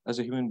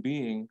a human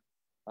being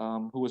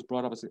who was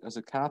brought up as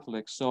a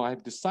Catholic. So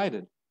I've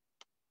decided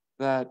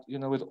that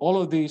with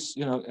all of these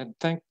and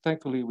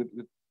thankfully with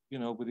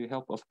the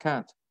help of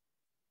Kant,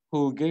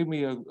 who gave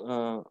me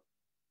a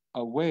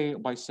way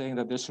by saying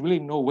that there's really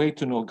no way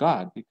to know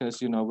God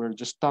because we're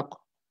just stuck.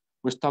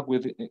 We're stuck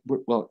with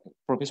well,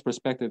 from his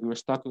perspective, we're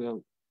stuck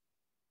to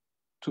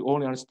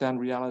only understand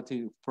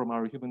reality from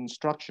our human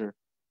structure.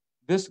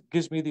 This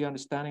gives me the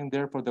understanding,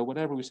 therefore, that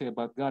whatever we say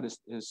about God is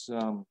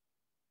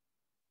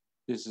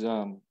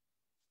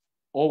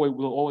always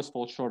will always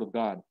fall short of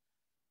God.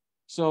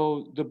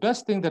 So the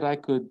best thing I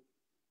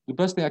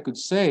could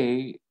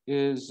say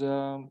is,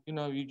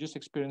 you just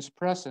experience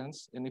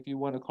presence, and if you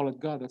want to call it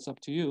God, that's up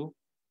to you.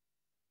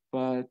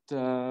 But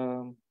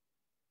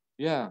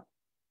yeah,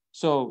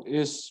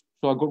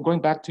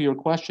 going back to your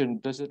question,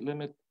 does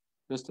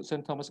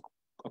Saint Thomas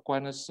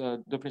Aquinas'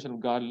 definition of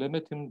God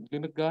limit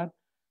God?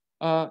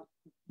 Uh,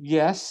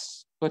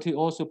 yes, but he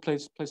also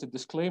placed a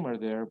disclaimer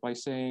there by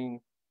saying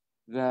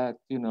that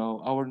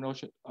our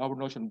notion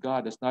of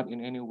God does not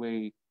in any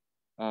way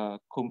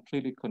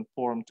completely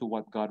conform to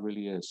what God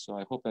really is. So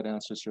I hope that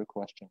answers your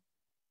question.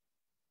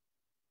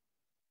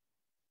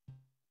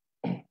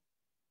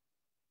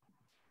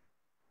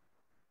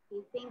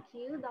 Okay, thank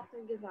you, Dr.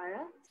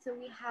 Guevara. So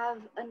we have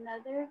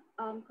another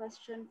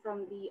question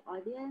from the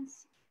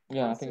audience.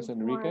 Yeah, I think it's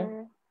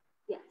Enrique.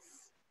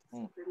 Yes,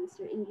 Mm. for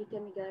Mr. Enrique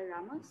Miguel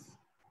Ramos.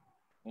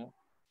 Yeah.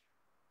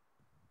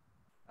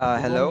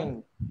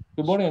 Hello.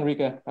 Good morning,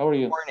 Enrique. How are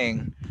Good you?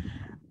 morning.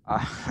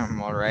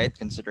 I'm all right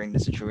considering the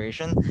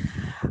situation.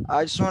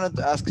 I just wanted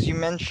to ask, 'cause you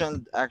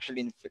mentioned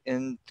actually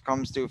in it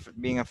comes to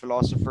being a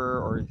philosopher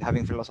or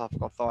having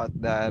philosophical thought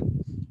that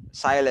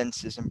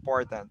silence is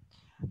important.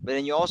 But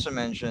then you also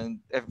mentioned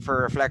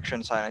for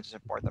reflection, silence is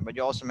important. But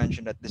you also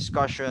mentioned that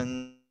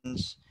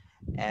discussions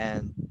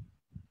and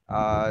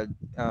uh,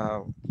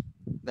 uh,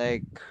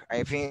 like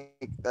I think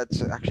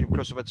that's actually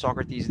close to what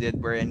Socrates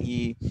did, wherein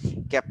he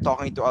kept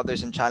talking to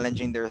others and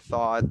challenging their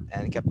thought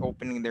and kept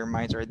opening their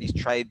minds, or at least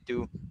tried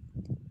to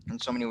in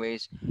so many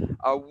ways.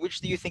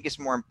 Which do you think is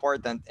more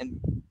important in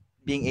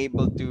being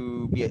able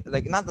to be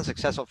like not a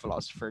successful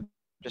philosopher,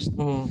 just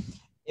Mm-hmm.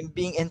 in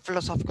being in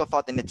philosophical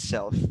thought in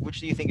itself?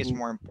 Which do you think is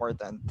more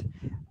important?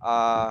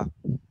 Uh,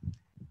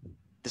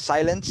 the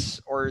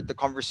silence or the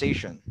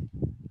conversation?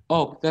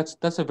 Oh,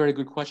 that's a very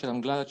good question.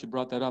 I'm glad that you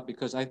brought that up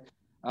because I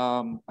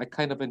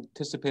kind of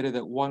anticipated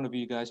that one of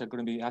you guys are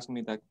going to be asking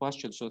me that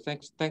question. So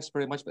thanks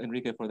very much,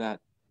 Enrique, for that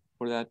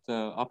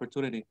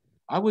opportunity.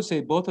 I would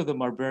say both of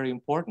them are very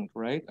important,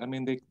 right? I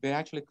mean, they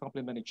actually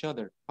complement each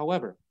other.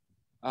 However,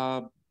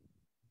 um,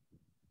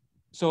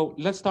 So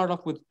let's start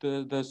off with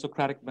the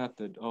Socratic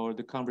method or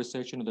the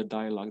conversation or the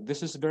dialogue.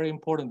 This is very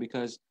important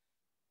because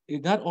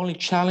it not only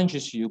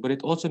challenges you, but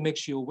it also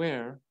makes you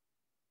aware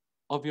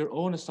of your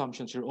own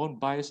assumptions, your own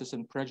biases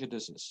and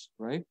prejudices,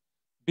 right?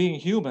 Being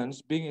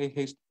humans, being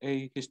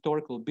a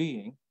historical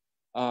being,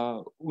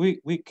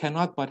 we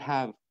cannot but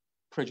have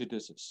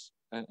prejudices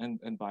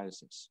and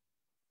biases.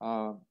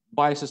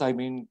 Biases, I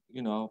mean,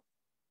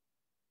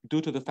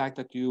 due to the fact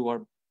that you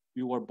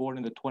are born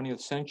in the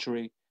 20th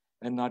century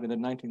and not in the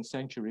 19th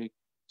century,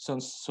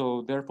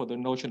 so therefore the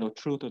notion of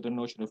truth or the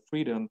notion of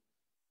freedom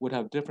would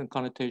have different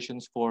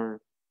connotations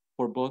for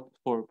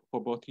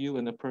both you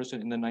and the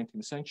person in the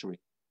 19th century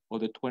or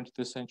the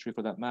 20th century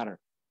for that matter.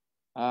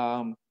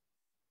 Um,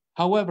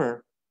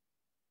 However,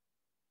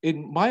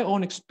 in my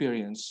own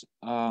experience,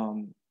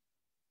 of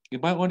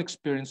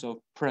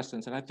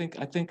presence, and I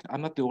think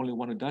I'm not the only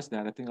one who does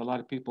that. I think a lot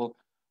of people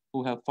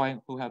who have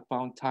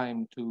found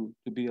time to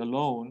be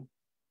alone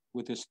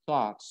with his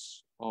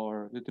thoughts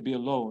or to be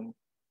alone,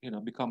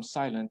 become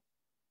silent,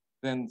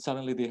 then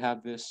suddenly they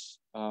have this,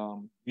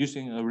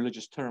 using a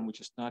religious term,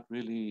 which is not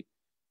really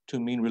to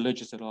mean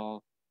religious at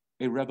all,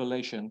 a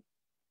revelation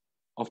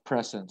of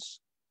presence.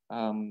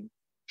 Um,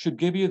 should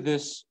give you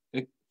this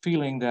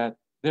feeling that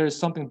there is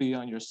something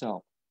beyond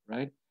yourself,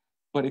 right?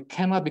 But it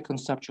cannot be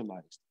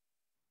conceptualized.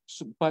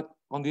 So, but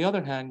on the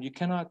other hand, you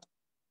cannot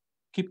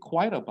keep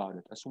quiet about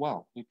it as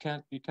well. You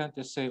can't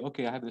just say,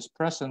 okay, I have this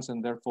presence,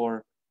 and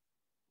therefore,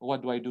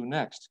 what do I do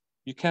next?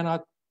 You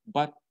cannot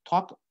but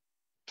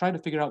try to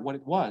figure out what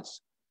it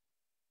was.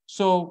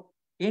 So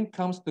in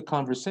comes the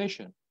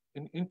conversation.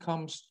 In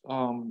comes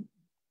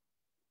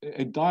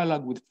a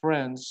dialogue with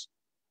friends,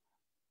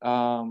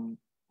 um,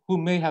 who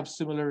may have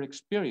similar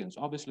experience.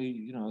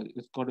 Obviously,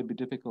 it's going to be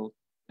difficult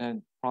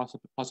and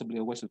possibly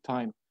a waste of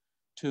time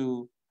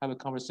to have a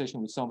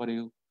conversation with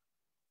somebody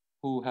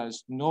who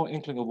has no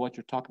inkling of what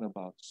you're talking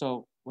about.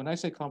 So when I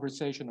say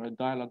conversation or a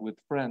dialogue with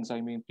friends, I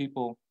mean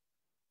people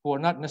who are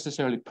not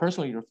necessarily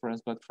personally your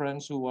friends, but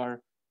friends who are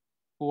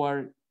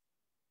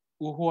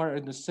who are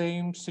in the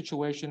same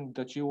situation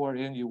that you are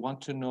in. You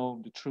want to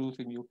know the truth,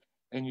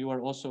 and you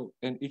are also,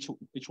 and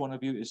each one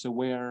of you is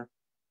aware,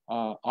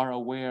 are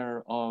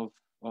aware of,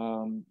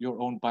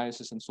 your own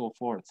biases and so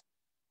forth.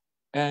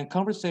 And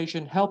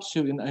conversation helps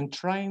you in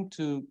trying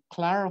to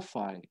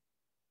clarify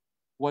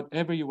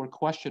whatever you were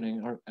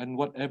questioning, and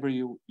whatever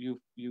you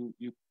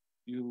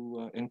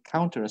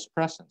encounter as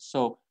presence.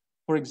 So,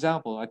 for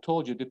example, I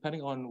told you,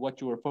 depending on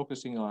what you were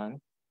focusing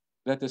on,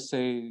 let us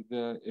say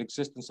the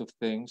existence of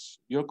things,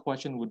 your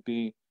question would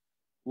be,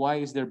 why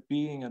is there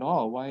being at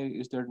all? Why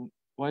is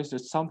there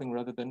something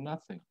rather than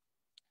nothing?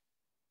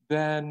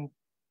 Then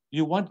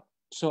you want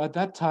so at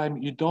that time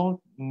you don't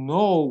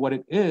know what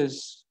it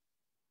is.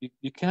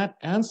 You can't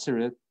answer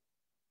it,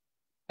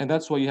 and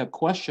that's why you have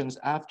questions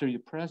after you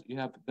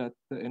have that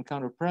the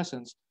encounter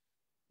presence.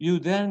 You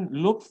then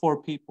look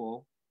for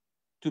people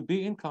to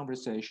be in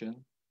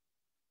conversation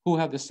who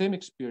have the same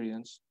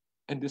experience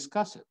and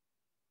discuss it.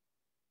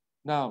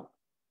 Now,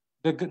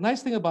 the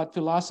nice thing about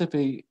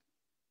philosophy,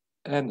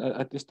 and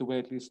at least the way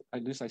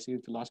at least I see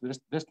it, philosophy,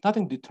 there's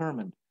nothing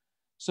determined.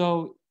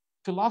 So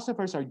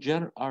philosophers are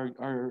journeymen.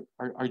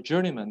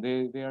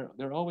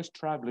 They're always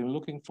traveling,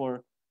 looking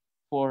for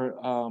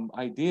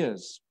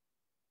ideas.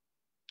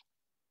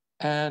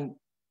 And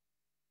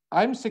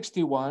I'm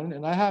 61,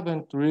 and I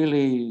haven't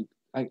really,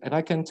 and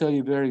I can tell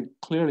you very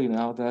clearly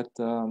now that,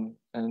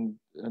 and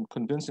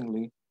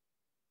convincingly,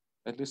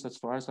 at least as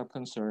far as I'm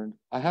concerned,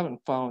 I haven't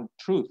found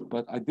truth,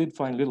 but I did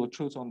find little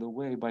truth on the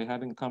way by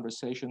having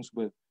conversations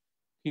with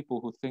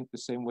people who think the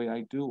same way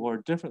I do or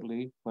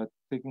differently, but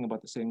thinking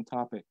about the same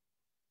topic.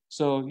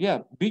 So yeah,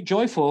 be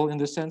joyful in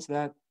the sense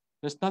that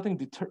there's nothing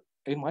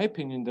in my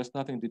opinion, there's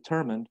nothing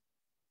determined.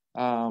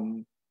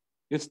 Um,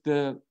 it's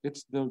the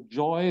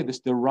joy, it's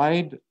the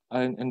ride,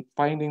 and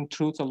finding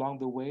truth along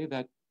the way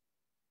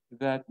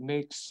that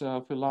makes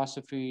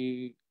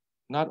philosophy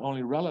not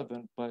only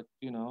relevant but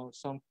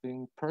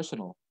something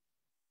personal.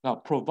 Now,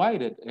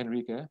 provided,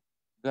 Enrique,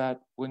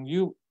 that when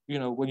you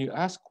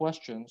ask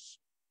questions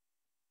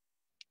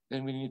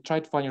and when you try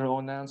to find your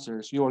own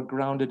answers, you are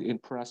grounded in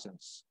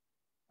presence.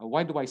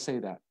 Why do I say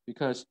that?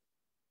 Because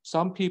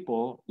some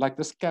people, like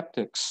the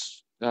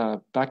skeptics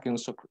back in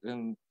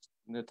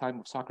the time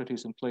of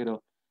Socrates and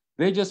Plato,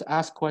 they just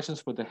ask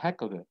questions for the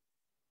heck of it,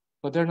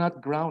 but they're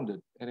not grounded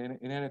in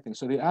anything.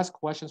 So they ask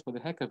questions for the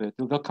heck of it.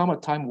 There'll come a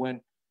time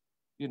when,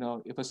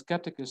 if a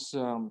skeptic is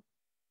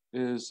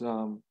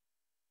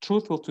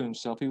truthful to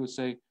himself, he would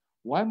say,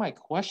 "Why am I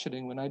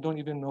questioning when I don't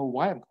even know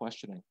why I'm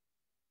questioning?"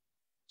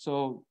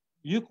 So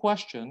you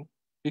question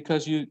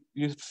because you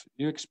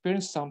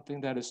experience something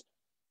that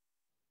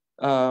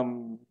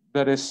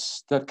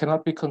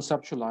cannot be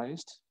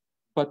conceptualized,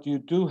 but you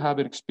do have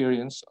an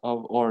experience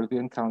of or the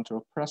encounter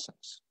of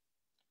presence.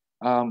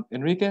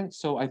 Enrique,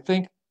 so I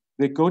think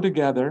they go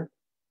together,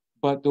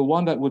 but the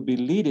one that would be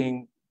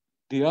leading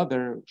the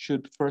other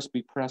should first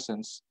be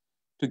presence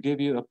to give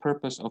you a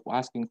purpose of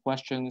asking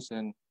questions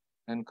and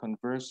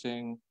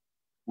conversing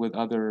with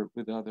other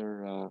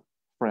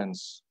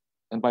friends.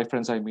 and by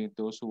friends I mean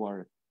those who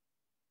are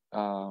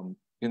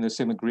in the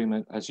same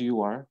agreement as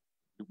you are,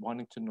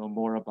 wanting to know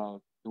more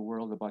about the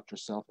world, about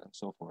yourself, and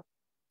so forth.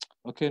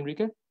 Okay,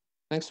 Enrique,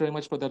 thanks very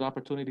much for that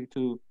opportunity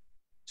to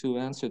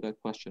answer that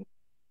question.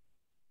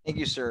 Thank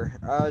you, sir.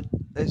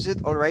 Is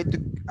it all right to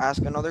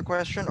ask another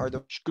question, or do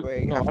I have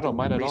to No, I don't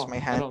mind raise at my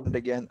all. hand I don't.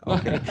 again?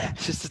 Okay,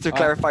 just to uh,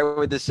 clarify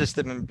with the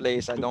system in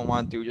place, I don't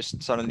want to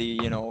just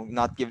suddenly,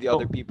 not give the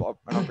other no, people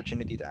an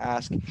opportunity to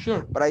ask.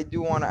 sure. But I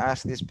do want to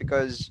ask this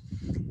because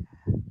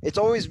it's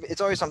always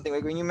something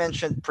like when you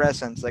mentioned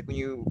presence, like when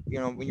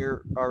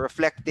you're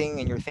reflecting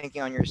and you're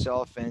thinking on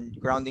yourself and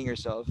grounding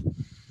yourself.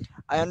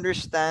 I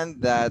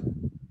understand that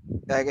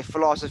like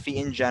philosophy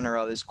in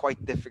general is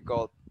quite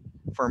difficult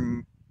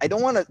I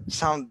don't want to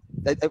sound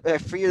I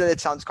fear that it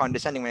sounds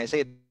condescending when I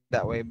say it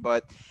that way,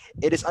 but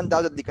it is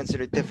undoubtedly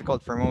considered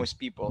difficult for most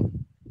people,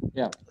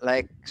 Yeah.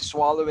 like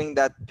swallowing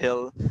that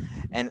pill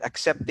and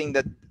accepting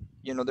that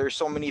there's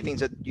so many things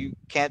that you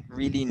can't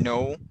really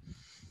know.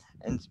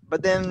 And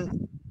but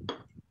then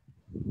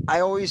I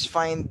always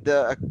find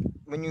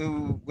when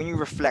you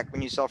reflect,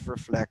 when you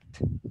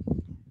self-reflect,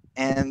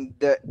 and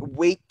the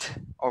weight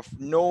of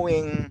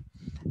knowing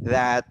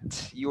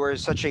that you are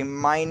such a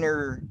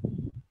minor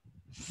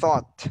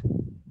thought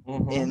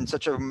Mm-hmm. in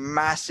such a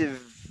massive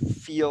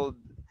field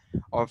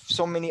of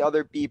so many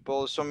other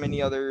people, so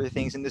many other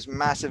things in this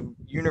massive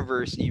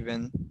universe,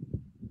 even.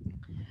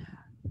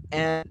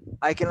 And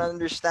I can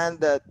understand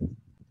that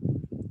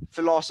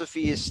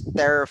philosophy is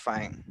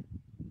terrifying.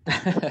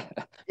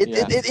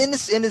 Yeah,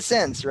 In a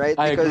sense, right?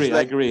 I Because agree. I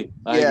like, agree.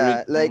 I agree.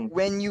 yeah, like Mm-hmm.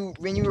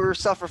 when you were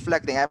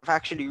self-reflecting, I've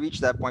actually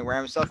reached that point where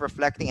I'm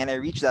self-reflecting, and I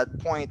reach that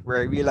point where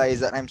I realize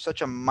that I'm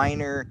such a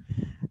minor,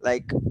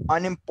 like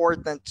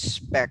unimportant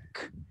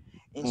speck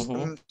Mm-hmm.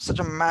 in such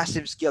a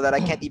massive scale that I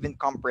can't even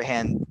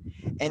comprehend,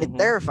 and it Mm-hmm.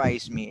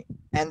 terrifies me.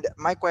 And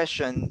my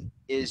question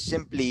is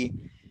simply,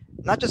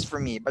 not just for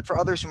me, but for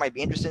others who might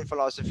be interested in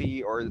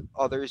philosophy or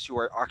others who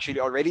are actually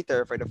already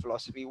terrified of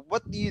philosophy,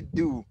 what do you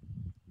do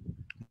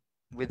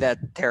with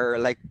that terror?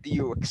 Like, do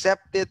you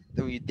accept it?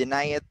 Do you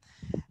deny it?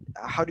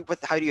 How do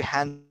you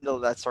handle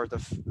that sort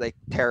of like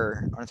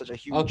terror on such a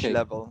huge Okay.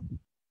 level?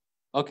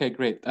 Okay,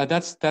 great.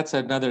 That's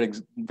another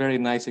very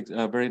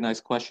nice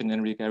question,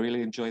 Enrique. I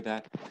really enjoyed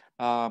that.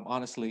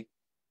 Honestly,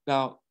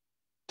 now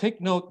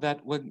take note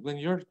that when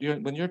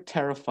you're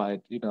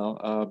terrified,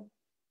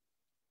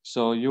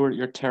 so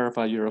you're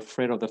terrified. You're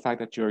afraid of the fact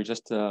that you're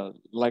just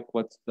like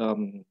what's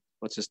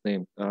his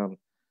name?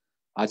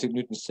 Isaac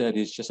Newton said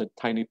he's just a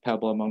tiny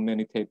pebble among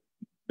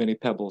many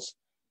pebbles,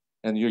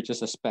 and you're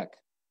just a speck,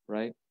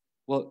 right?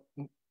 Well,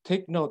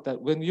 take note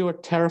that when you are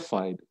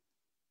terrified,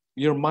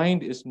 your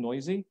mind is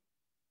noisy,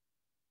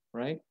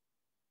 right?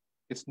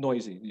 It's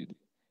noisy.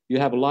 You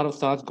have a lot of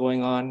thoughts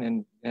going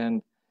on,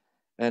 and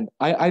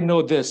I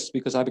know this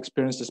because I've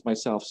experienced this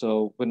myself.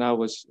 So when I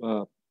was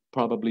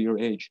probably your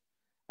age,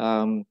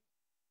 um,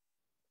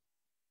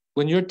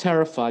 when you're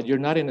terrified, you're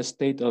not in a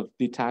state of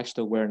detached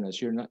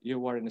awareness.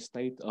 You are in a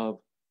state of,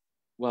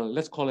 well,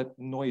 let's call it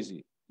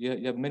noisy.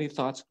 You have many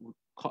thoughts,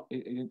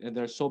 and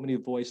there are so many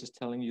voices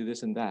telling you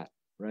this and that,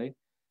 right?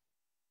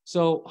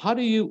 So how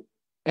do you?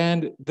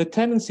 And the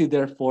tendency,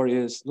 therefore,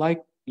 is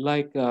like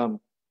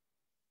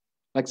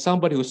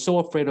somebody who's so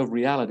afraid of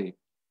reality.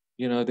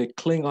 They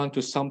cling on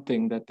to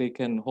something that they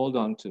can hold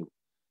on to,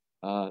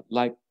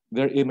 like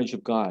their image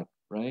of God,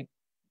 right?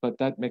 But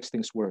that makes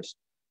things worse.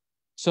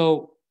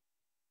 So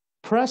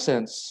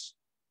presence,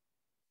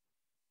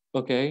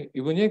 okay,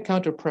 when you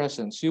encounter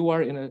presence, you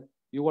are in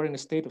a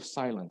state of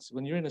silence.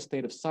 When you're in a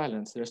state of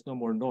silence, there's no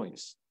more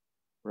noise,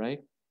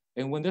 right?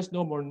 And when there's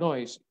no more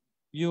noise,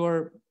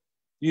 you're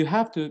you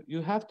have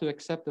to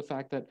accept the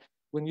fact that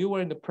when you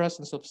are in the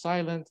presence of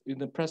silence, in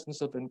the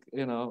presence of in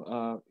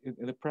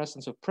the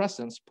presence of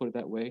presence, put it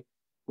that way,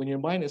 when your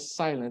mind is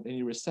silent and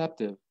you're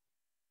receptive,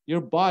 your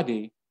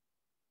body,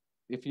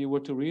 if you were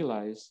to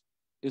realize,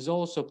 is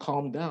also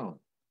calmed down.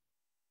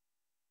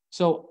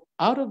 So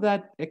out of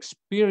that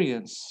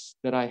experience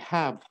that I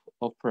have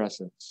of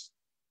presence,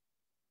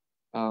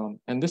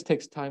 and this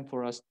takes time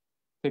for us,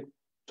 it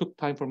took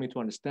time for me to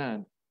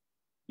understand.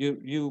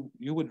 You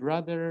would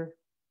rather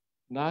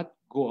not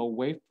go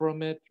away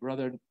from it,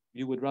 rather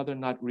you would rather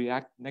not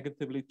react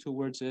negatively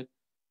towards it,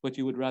 but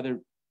you would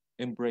rather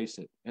embrace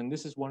it. And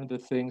this is one of the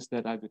things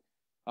that I've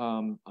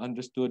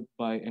understood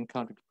by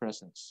encountering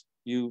presence.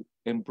 You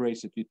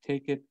embrace it, you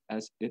take it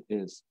as it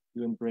is,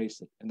 you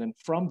embrace it, and then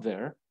from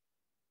there,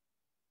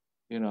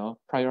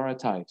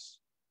 prioritize.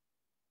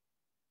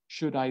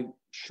 Should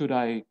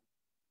I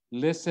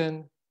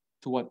listen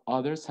to what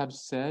others have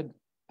said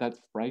that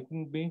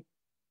frightened me?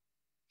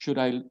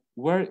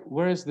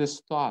 Where is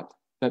this thought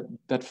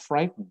that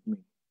frightened me?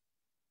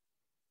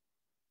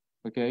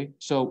 Okay,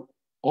 so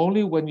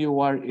only when you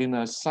are in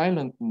a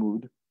silent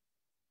mood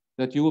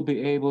that you will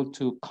be able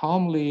to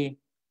calmly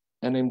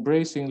and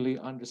embracingly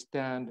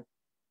understand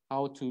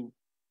how to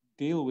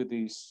deal with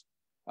these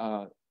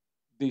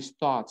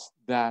thoughts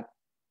that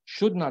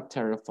should not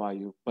terrify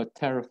you but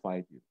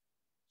terrified you.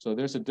 So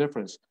there's a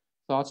difference.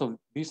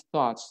 These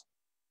thoughts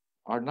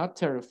are not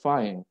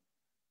terrifying,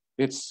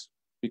 it's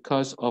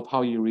because of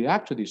how you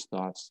react to these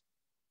thoughts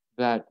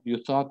that you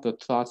thought the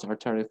thoughts are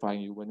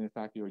terrifying you when in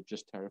fact you're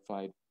just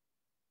terrified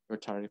or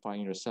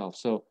terrifying yourself.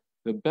 So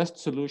the best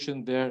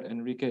solution there,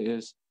 Enrique,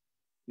 is,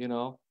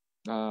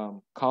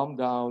 calm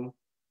down,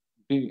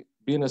 be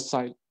in a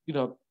site,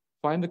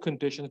 find the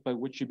conditions by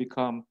which you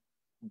become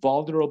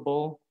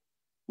vulnerable,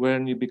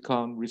 when you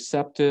become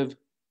receptive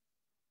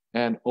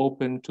and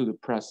open to the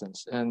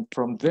presence. And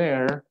from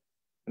there,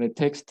 and it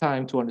takes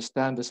time to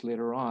understand this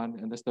later on,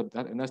 and that's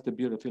the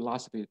beauty of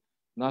philosophy.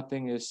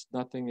 Nothing is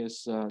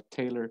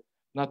tailored,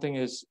 nothing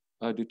is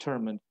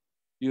determined.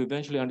 You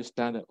eventually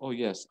understand that, oh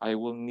yes, I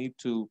will need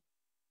to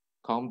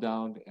calm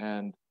down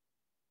and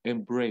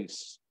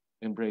embrace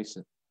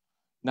it.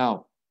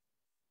 Now,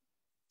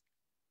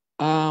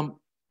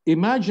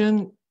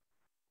 imagine.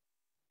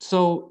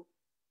 So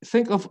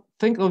think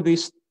of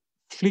these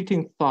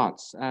fleeting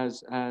thoughts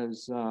as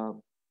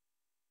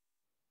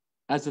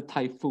a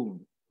typhoon,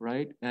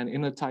 right? And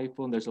in a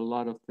typhoon, there's a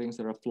lot of things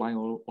that are flying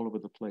all over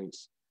the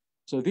place.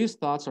 So these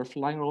thoughts are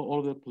flying all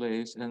over the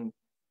place, and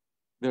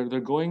they're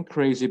going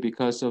crazy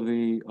because of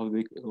the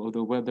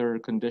weather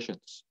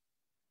conditions.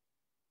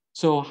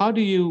 So how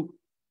do you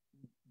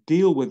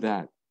deal with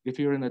that if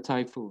you're in a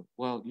typhoon?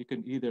 Well, you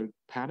can either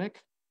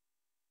panic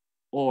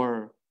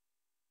or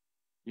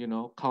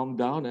calm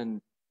down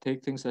and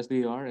take things as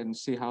they are and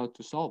see how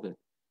to solve it.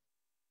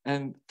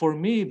 And for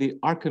me, the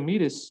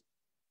Archimedes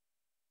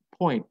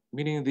point,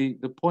 meaning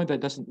the point that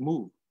doesn't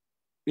move,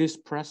 is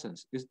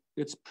presence.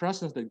 It's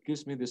presence that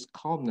gives me this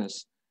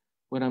calmness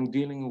when I'm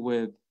dealing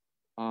with,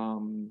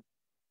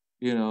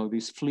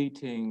 these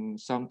fleeting,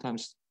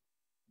 sometimes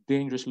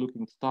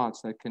dangerous-looking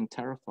thoughts that can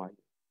terrify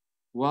you.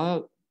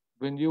 Well,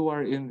 when you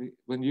are in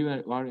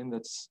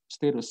that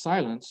state of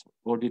silence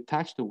or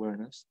detached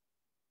awareness,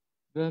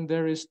 then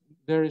there is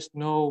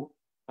no,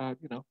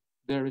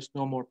 there is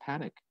no more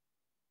panic.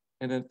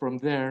 And then from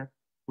there,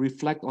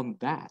 reflect on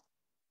that,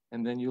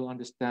 and then you'll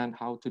understand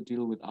how to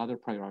deal with other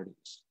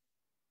priorities.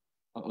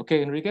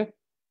 Okay, Enrique.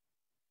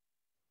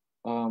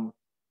 Um,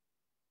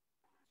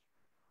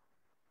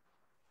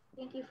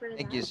 Thank you for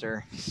Thank you, that.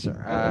 sir. Sir,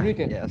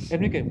 Enrique, yes.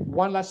 Enrique,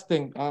 one last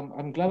thing.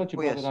 I'm glad that you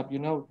Oh, brought it yes. up.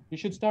 You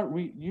should start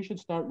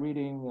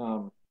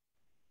reading.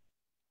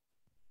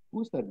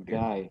 Who's that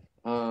Here.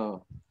 guy?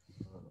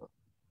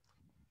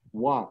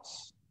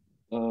 Watts.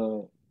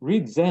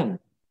 Read Zen.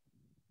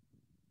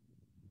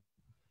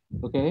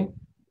 Okay,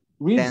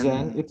 read Zen.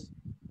 Then, It's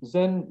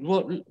Zen.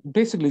 Well,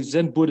 basically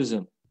Zen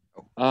Buddhism.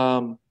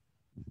 oh,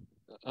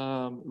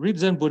 Um, read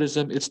Zen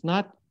Buddhism. It's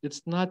not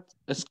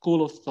a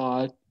school of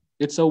thought.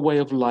 It's a way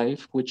of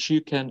life which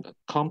you can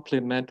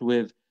complement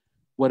with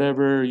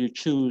whatever you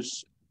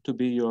choose to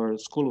be your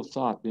school of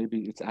thought.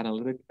 Maybe it's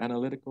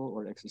analytical,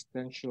 or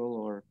existential,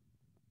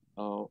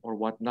 or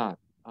whatnot.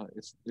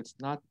 It's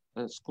not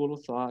a school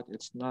of thought.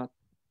 It's not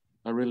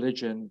a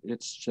religion.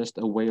 It's just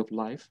a way of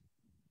life,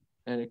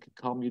 and it can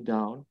calm you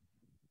down.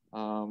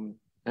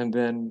 And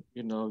then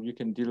you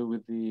can deal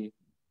with the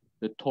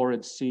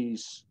torrid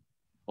seas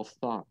of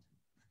thought.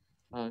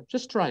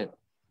 Just try it.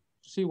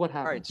 See what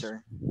all right, happens.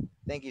 sir.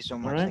 Thank you so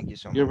All much. right. Thank you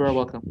so You're very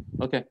much. welcome.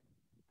 Okay.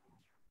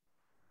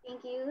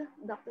 Thank you,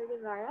 Dr.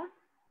 Guevara.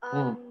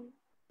 Mm.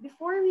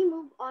 Before we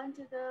move on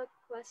to the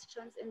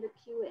questions in the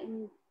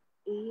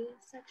Q&A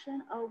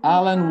section, we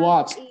Alan have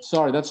Watts. a,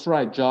 Sorry, that's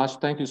right, Josh.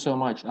 Thank you so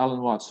much.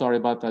 Alan Watts. Sorry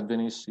about that,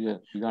 Denise. Yeah,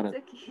 you got it's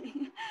it.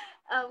 okay.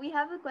 We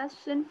have a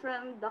question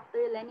from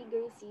Dr. Lenny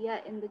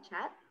Garcia in the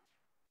chat.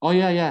 Oh,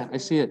 yeah, yeah. I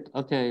So, see it.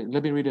 Okay,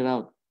 let me read it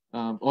out.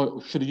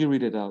 Or should you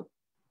read it out?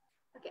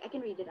 okay, I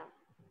can read it out.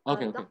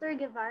 Okay, okay. Dr.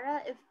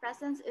 Guevara, if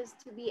presence is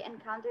to be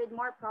encountered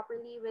more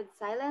properly with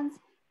silence,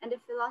 and if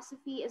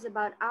philosophy is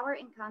about our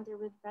encounter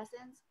with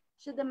presence,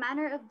 should the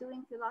manner of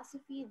doing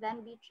philosophy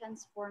then be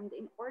transformed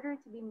in order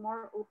to be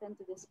more open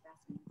to this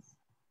presence?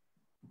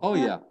 Oh,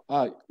 Uh, yeah.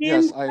 Then,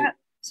 Yes, I.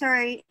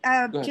 sorry, Go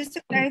ahead. just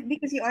to clarify,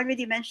 because you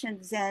already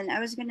mentioned Zen, I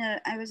was going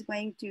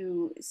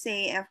to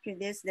say after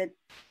this that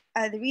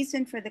the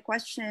reason for the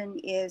question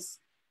is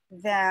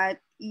that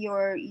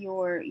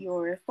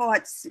your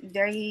thoughts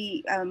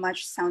very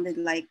much sounded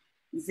like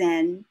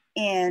Zen,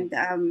 and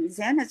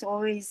Zen has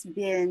always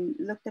been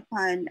looked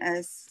upon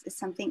as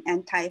something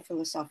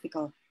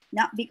anti-philosophical,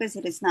 not because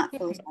it is not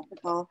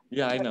philosophical,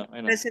 Yeah, I but know.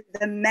 I know. because of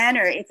the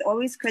manner. It's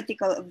always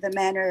critical of the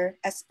manner,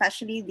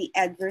 especially the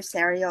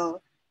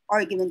adversarial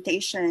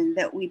argumentation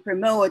that we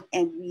promote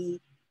and we,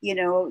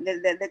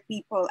 that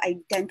people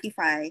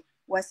identify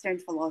Western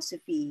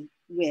philosophy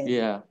with.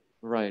 Yeah,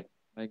 right.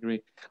 I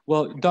agree.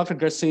 Well, Dr.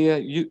 Garcia,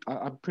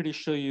 I'm pretty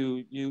sure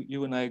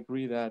you and I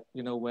agree that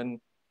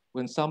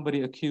when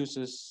somebody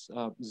accuses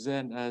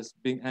Zen as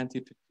being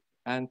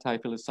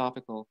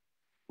anti-philosophical,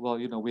 well,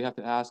 we have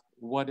to ask,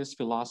 what is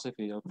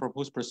philosophy, or from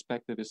whose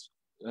perspective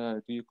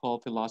do you call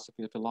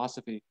philosophy a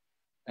philosophy?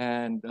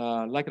 And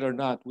like it or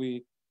not,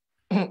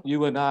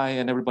 you and I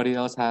and everybody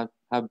else have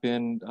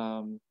been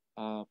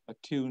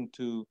attuned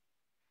to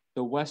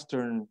the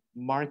Western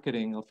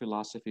marketing of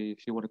philosophy,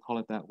 if you want to call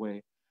it that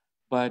way.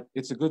 But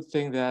it's a good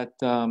thing that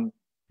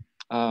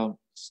uh,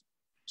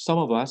 some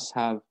of us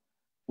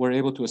were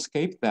able to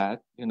escape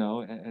that,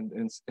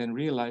 and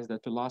realize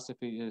that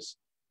philosophy is,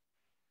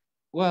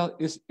 well,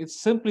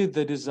 it's simply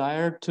the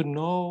desire to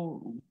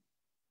know.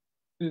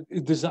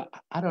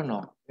 I don't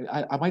know.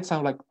 I might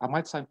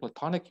sound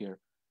Platonic here,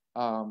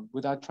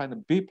 without trying to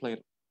be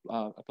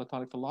a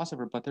Platonic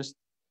philosopher. But there's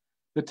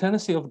the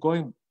tendency of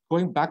going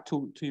back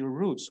to your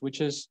roots,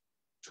 which is,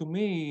 to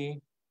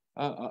me,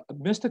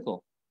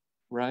 mystical,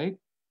 right?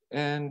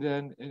 And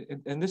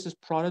this is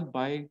prodded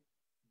by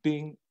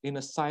being in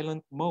a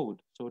silent mode,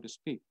 so to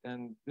speak.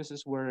 And this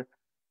is where,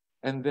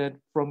 and then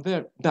from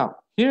there. Now,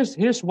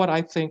 here's what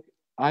I think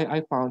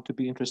I found to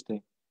be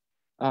interesting.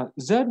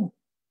 Zen,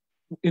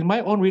 in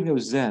my own reading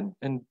of Zen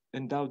and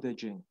Tao Te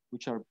Ching,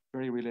 which are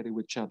very related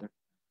with each other,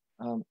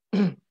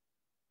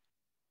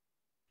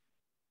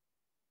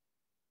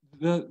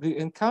 the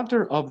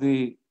encounter of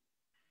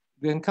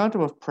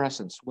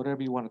presence,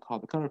 whatever you want to call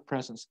it, the encounter of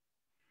presence,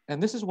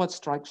 and this is what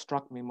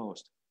struck me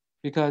most,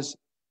 because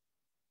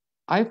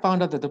I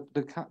found out that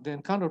the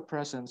encounter of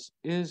presence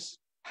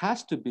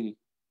has to be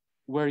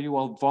where you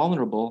are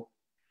vulnerable,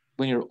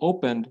 when you're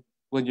opened,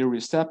 when you're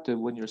receptive,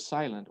 when you're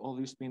silent. All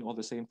these mean all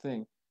the same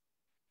thing.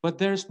 But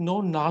there's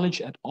no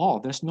knowledge at all.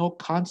 There's no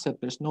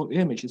concept. There's no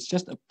image. It's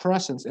just a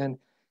presence. And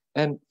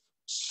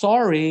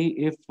sorry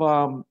if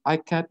I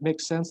can't make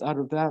sense out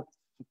of that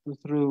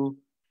through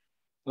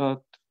uh,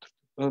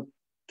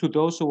 to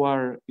those who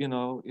are in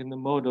the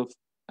mode of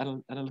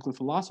analytical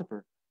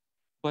philosopher.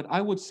 But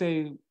I would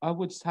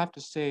have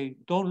to say,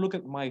 don't look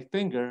at my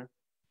finger.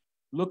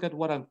 Look at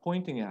what I'm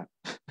pointing at.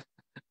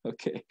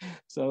 Okay,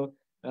 so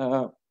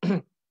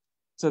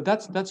so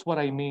that's what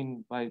I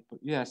mean by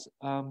yes.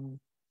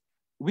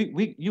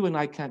 You and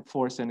I can't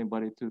force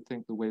anybody to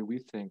think the way we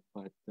think,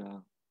 but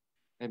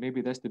and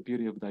maybe that's the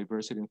beauty of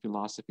diversity in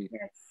philosophy.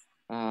 Yes.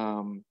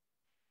 Um,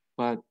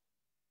 but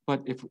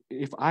if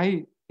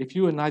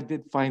you and I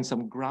did find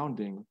some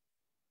grounding,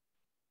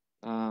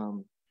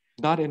 um,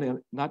 not in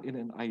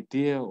an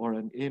idea or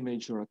an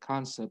image or a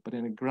concept, but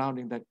in a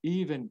grounding that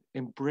even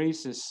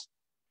embraces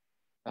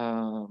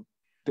the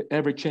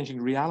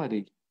ever-changing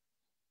reality,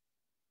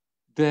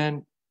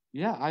 then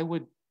yeah, I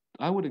would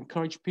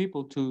encourage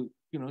people to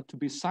to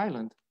be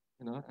silent,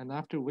 and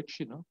after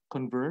which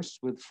converse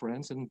with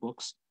friends and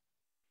books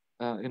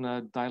in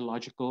a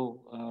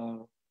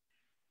dialogical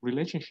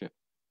relationship.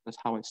 That's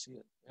how I see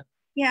it. Yeah.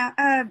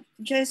 Yeah,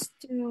 just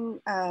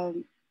to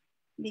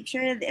make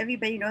sure that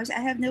everybody knows, I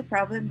have no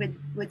problem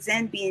with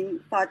Zen being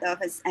thought of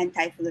as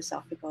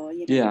anti-philosophical.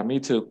 Yeah, me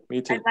too.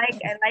 Me too.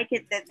 I like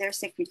it that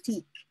there's a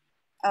critique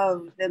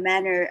of the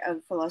manner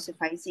of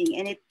philosophizing,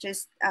 and it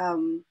just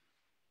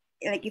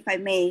like, if I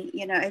may,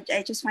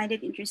 I just find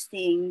it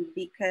interesting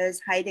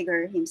because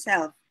Heidegger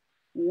himself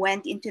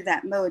went into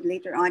that mode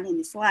later on in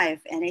his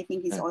life, and I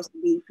think he's also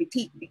being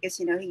critiqued because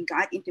he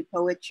got into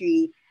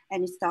poetry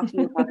and he's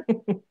talking about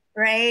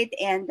right,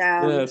 and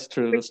yeah, that's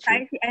true. That's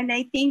true. and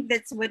I think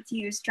that's what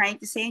he was trying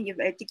to say, and you've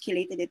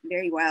articulated it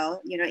very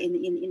well. In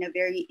a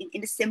very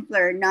in a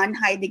simpler,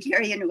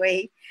 non-Heideggerian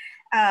way.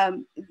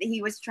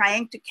 He was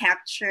trying to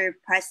capture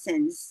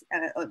presence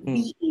of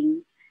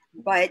being,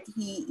 but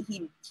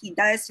he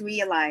does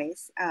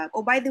realize.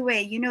 Oh, by the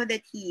way,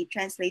 that he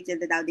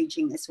translated the Tao Te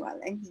Ching as well,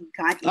 and he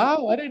got.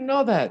 Oh, I didn't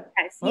know that.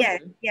 Yes, okay.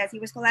 Yes. He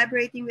was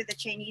collaborating with a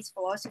Chinese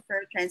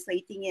philosopher,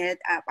 translating it.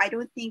 I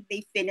don't think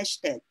they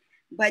finished it,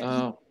 but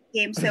he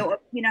became so.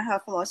 You know how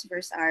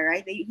philosophers are,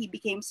 right? He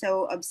became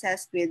so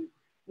obsessed with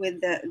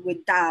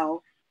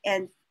Tao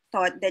and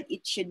thought that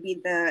it should be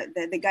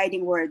the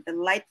guiding word, the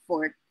light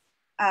fort.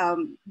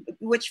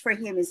 Which for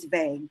him is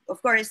vague.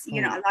 Of course,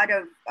 a lot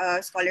of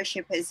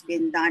scholarship has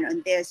been done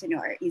on this.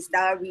 Is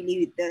Tao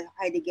really the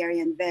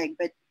Heideggerian vague?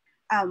 But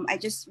I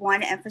just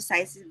want to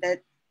emphasize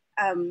that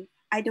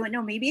I don't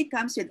know. Maybe it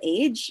comes with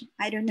age.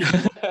 I don't know.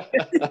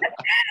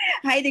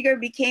 Heidegger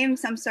became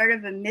some sort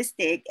of a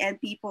mystic, and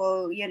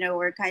people,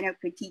 were kind of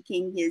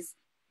critiquing his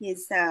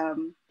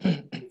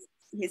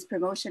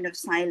promotion of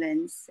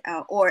silence,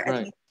 or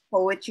at least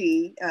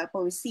poetry,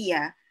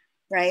 poesia.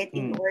 Right,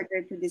 in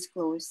order to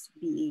disclose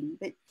being.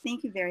 But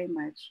thank you very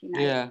much.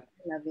 I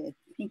love it.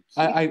 Thank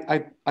you.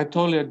 I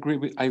totally agree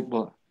with.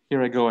 Well,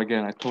 here I go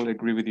again. I totally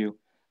agree with you.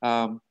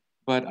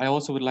 But I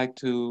also would like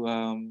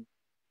to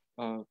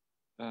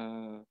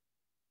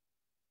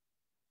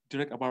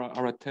direct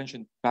our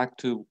attention back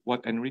to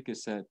what Enrique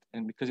said,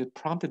 and because it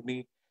prompted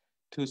me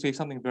to say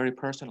something very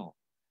personal.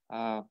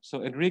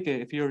 So Enrique,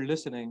 if you're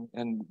listening,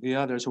 and the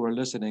others who are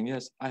listening,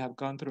 yes, I have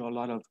gone through a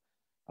lot of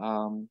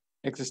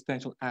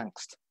existential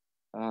angst.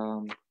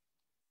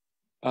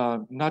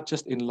 Not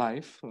just in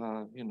life,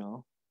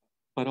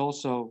 but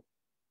also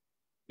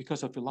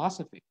because of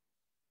philosophy.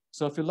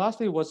 So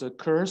philosophy was a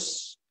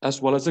curse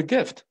as well as a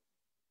gift,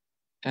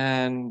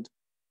 and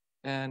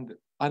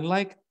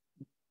unlike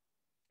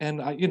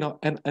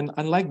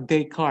unlike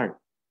Descartes,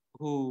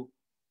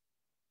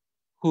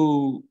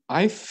 who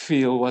I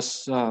feel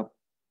was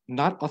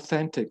not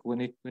authentic when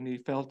he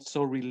felt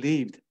so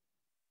relieved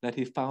that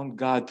he found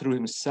God through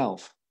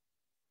himself,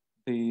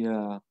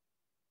 the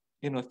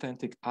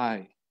inauthentic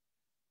I.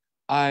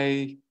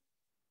 I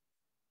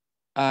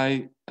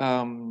I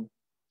um,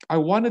 I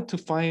wanted to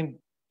find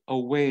a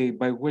way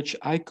by which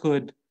I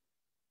could,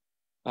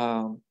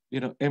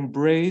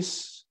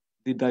 embrace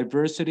the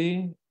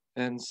diversity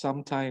and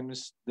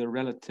sometimes the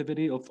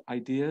relativity of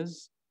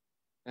ideas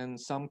and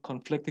some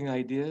conflicting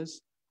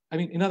ideas. I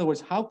mean, in other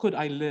words, how could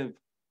I live?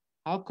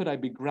 How could I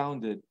be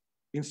grounded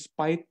in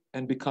spite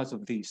and because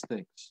of these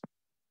things,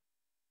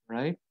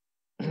 right?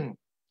 I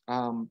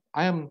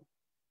am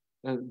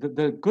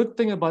the good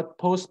thing about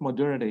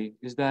postmodernity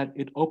is that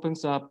it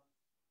opens up,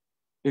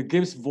 it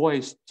gives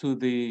voice to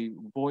the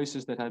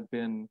voices that have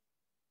been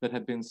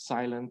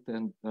silent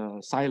and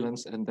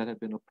silenced and that have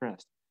been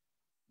oppressed.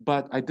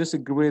 But I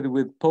disagree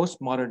with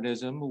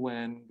postmodernism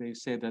when they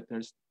say that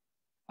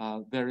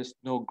there is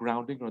no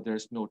grounding or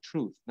there's no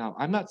truth. Now,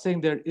 I'm not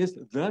saying there is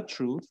the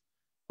truth,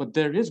 but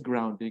there is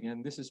grounding,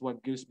 and this is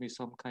what gives me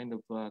some kind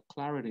of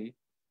clarity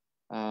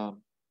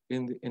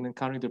in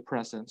encountering the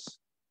presence.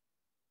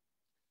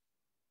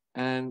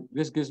 And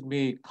this gives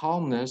me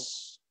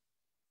calmness,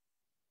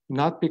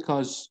 not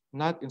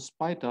in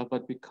spite of,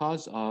 but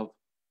because of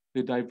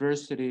the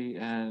diversity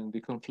and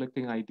the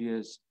conflicting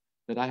ideas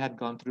that I had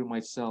gone through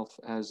myself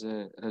uh,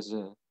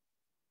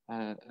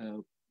 uh,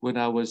 when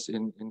I was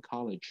in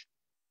college.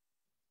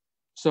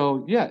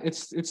 So yeah,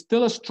 it's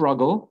still a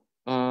struggle,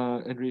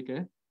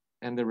 Enrique,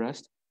 and the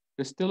rest.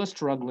 It's still a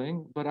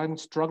struggling, but I'm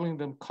struggling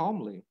them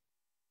calmly.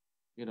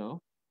 You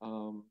know,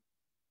 um,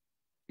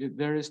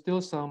 there is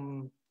still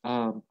some.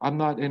 I'm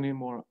not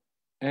anymore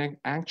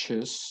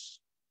anxious.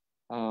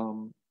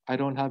 I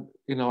don't have.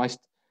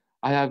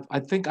 I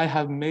think I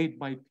have made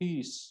my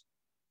peace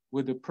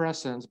with the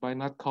presence by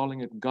not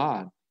calling it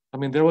God. I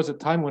mean, there was a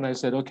time when I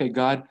said, "Okay,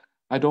 God,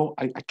 I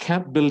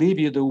can't believe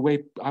you the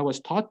way I was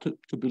taught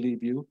to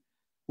believe you.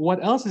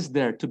 What else is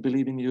there to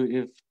believe in you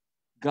if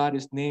God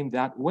is named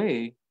that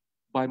way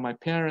by my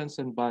parents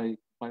and by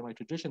my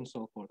tradition and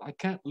so forth? I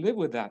can't live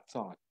with that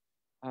thought.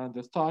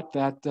 The thought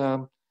that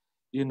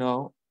you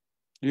know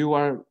you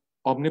are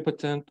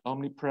omnipotent,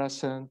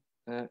 omnipresent,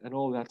 and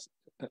all that,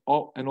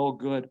 all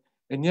good,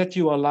 and yet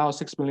you allow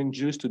 6 million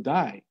Jews to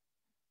die.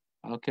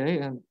 Okay,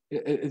 and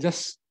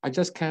I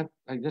just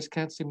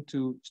can't seem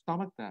to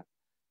stomach that.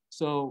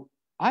 So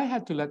I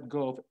had to let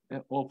go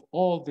of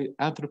all the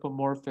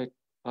anthropomorphic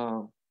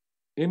um,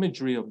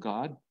 imagery of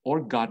God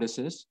or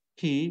goddesses,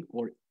 he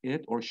or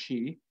it or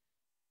she,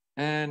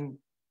 and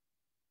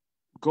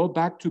go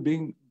back to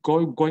being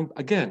going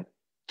again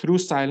through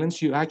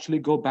silence. You actually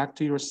go back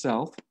to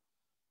yourself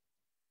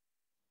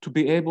to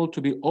be able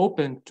to be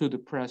open to the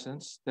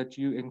presence that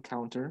you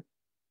encounter,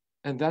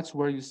 and that's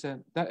where you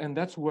said that, and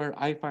that's where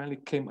I finally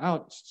came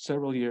out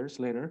several years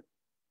later.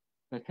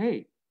 Like,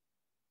 hey,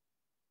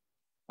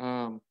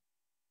 um,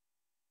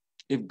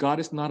 if God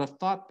is not a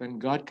thought, then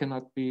God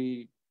cannot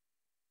be,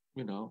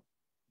 you know,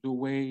 the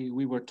way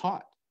we were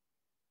taught.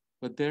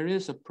 But there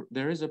is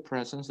a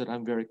presence that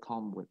I'm very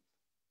calm with.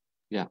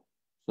 Yeah.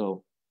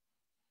 So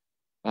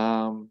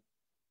um,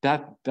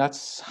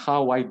 that's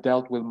how I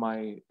dealt with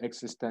my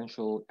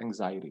existential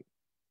anxiety.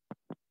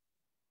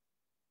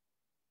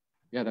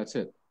 Yeah, that's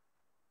it.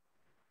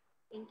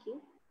 Thank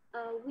you.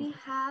 We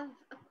have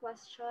a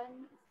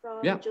question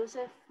from Yeah.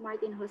 Joseph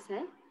Martin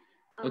Jose.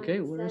 Okay.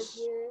 It says Where's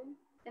here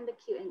in the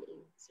Q&A,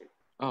 sir.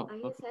 oh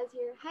He okay. says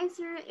here, "Hi,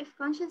 sir. If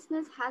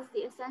consciousness has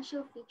the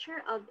essential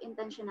feature of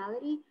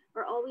intentionality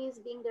or always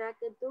being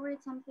directed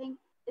towards something,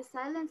 is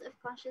silence of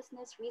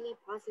consciousness really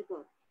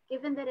possible,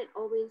 given that it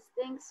always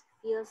thinks,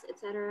 feels,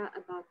 etc.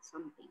 about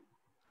something?"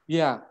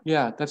 Yeah,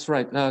 that's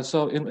right.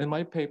 So in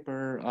my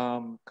paper,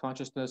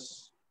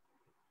 consciousness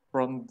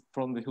from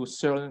the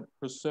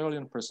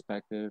Husserlian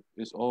perspective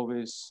is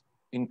always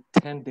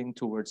intending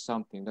towards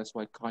something. That's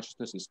why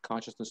consciousness is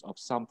consciousness of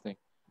something.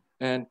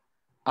 And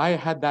I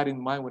had that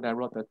in mind when I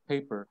wrote that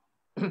paper,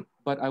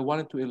 but I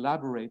wanted to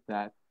elaborate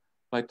that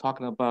by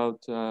talking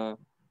about the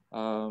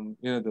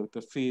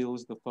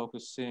fields, the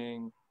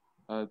focusing,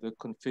 the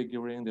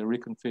configuring, the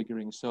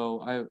reconfiguring. So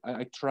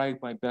I tried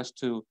my best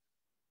to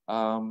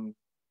um,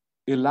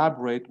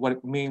 elaborate what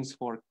it means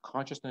for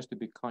consciousness to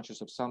be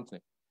conscious of something.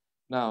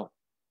 Now,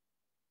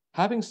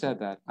 having said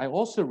that, I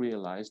also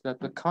realized that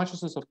the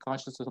consciousness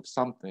of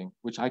something,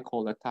 which I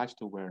call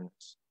attached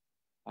awareness,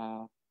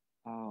 uh,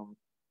 um,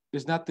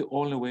 is not the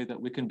only way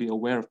that we can be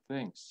aware of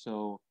things.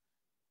 So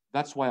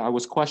that's why I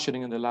was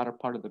questioning in the latter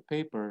part of the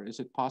paper: is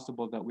it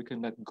possible that we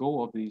can let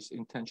go of these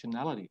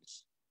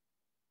intentionalities?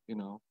 You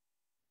know,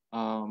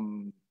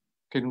 um,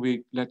 can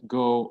we let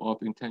go of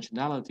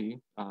intentionality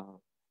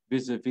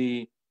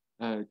vis-a-vis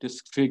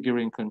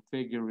disfiguring,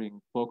 configuring,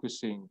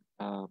 focusing,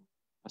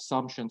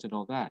 assumptions, and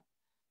all that?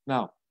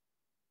 Now,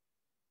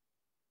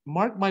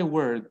 mark my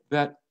word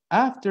that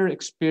after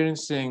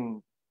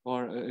experiencing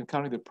or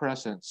encountering the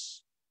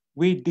presence,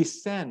 we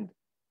descend.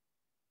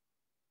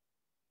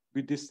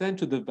 We descend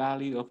to the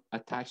valley of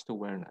attached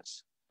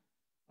awareness.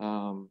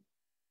 Um,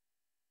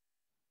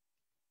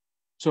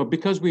 so,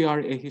 because we are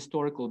a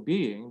historical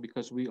being,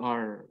 because we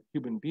are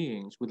human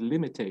beings with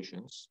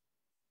limitations,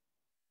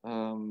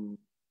 um,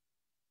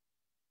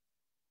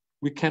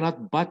 we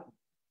cannot but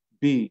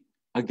be,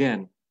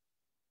 again,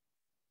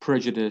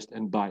 prejudiced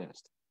and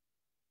biased.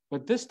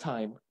 But this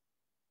time,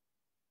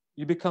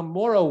 you become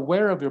more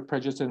aware of your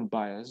prejudice and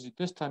bias.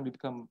 This time, you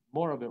become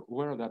more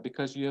aware of that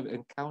because you have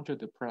encountered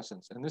the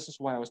presence. And this is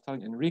why I was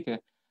telling Enrique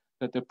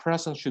that the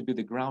presence should be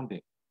the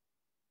grounding.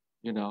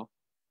 You know,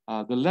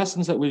 the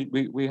lessons that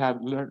we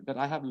have learned, that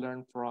I have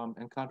learned from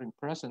encountering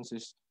presence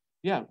is,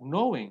 yeah,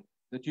 knowing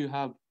that you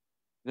have,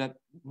 that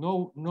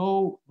no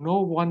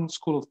one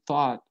school of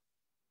thought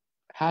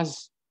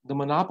has the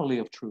monopoly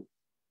of truth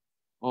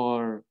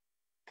or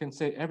can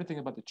say everything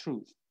about the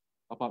truth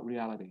about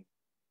reality.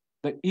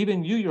 That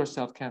even you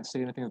yourself can't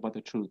say anything about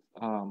the truth.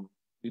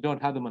 You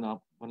don't have the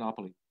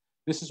monopoly.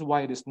 This is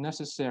why it is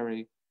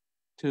necessary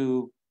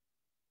to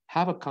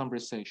have a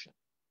conversation.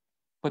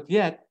 But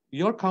yet,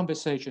 your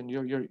conversation,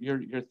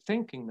 your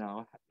thinking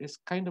now is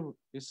kind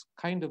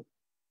of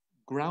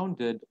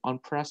grounded on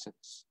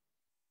presence.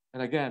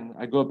 And again,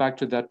 I go back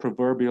to that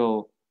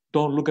proverbial: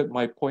 don't look at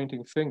my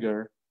pointing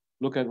finger,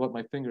 look at what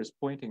my finger is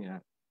pointing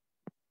at.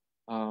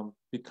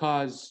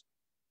 Because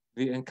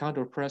the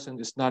encounter of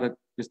presence is not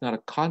a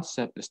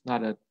concept, it's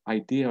not an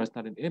idea, it's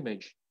not an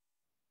image.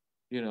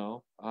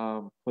 For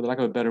the lack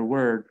of a better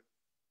word,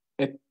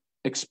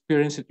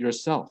 experience it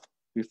yourself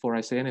before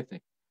I say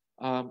anything.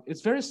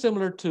 It's very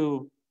similar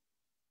to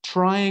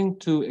trying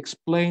to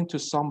explain to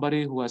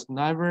somebody who has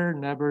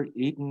never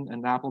eaten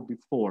an apple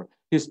before.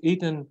 He's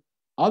eaten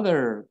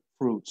other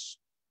fruits.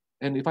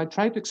 And if I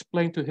try to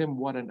explain to him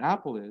what an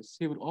apple is,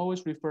 he would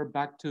always refer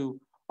back to,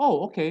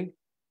 oh, okay,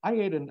 I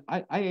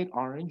ate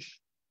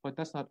orange, but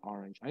that's not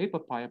orange. I ate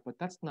papaya, but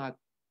that's not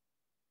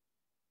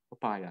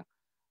papaya.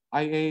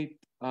 I ate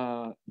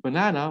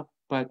banana,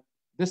 but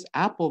this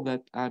apple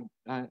that I'm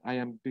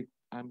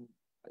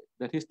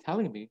that he's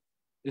telling me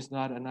is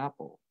not an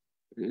apple.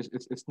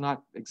 It's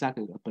not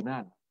exactly a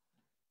banana.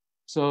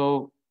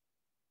 So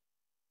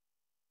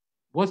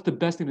what's the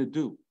best thing to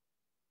do?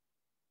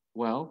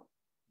 Well,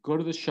 go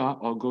to the shop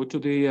or go to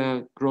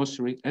the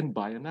grocery and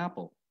buy an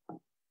apple.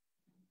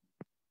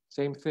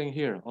 Same thing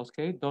here,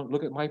 okay? Don't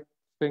look at my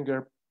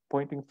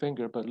pointing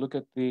finger, but look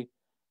at the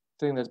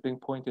thing that's being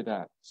pointed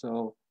at.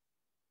 So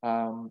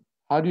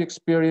how do you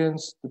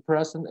experience the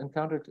present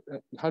encounter?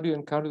 How do you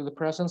encounter the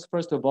presence?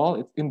 First of all,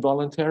 it's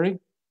involuntary,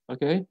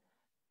 okay?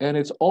 And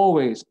it's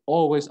always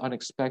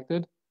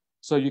unexpected.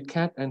 So you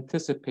can't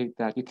anticipate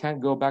that. You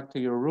can't go back to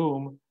your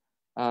room,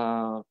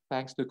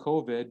 thanks to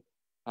COVID,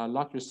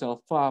 lock yourself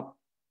up,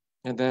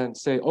 and then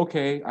say,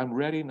 okay, I'm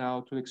ready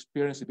now to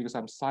experience it because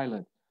I'm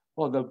silent.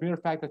 Well, the mere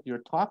fact that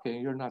you're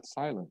talking, you're not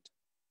silent.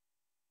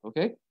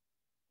 Okay?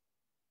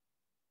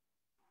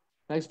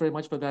 Thanks very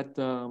much for that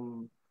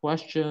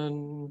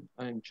question.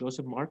 I'm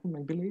Joseph Martin,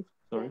 I believe.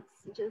 Sorry.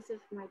 Yes,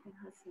 Joseph Martin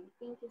Hudson.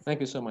 Thank you so Thank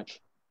you much. so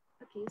much.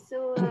 Okay,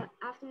 so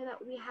after that,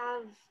 we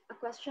have a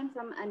question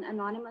from an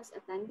anonymous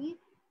attendee.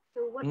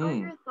 So, what are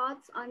your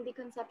thoughts on the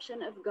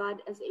conception of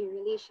God as a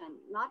relation,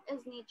 not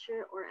as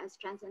nature or as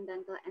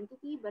transcendental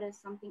entity, but as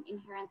something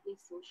inherently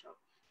social?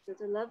 So,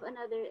 to love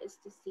another is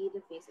to see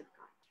the face of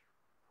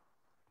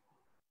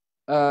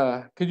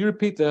God. Could you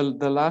repeat the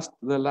last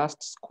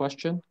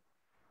question?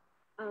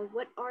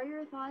 What are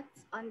your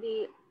thoughts on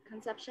the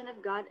conception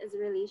of God as a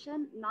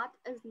relation, not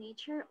as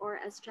nature or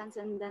as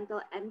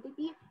transcendental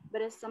entity,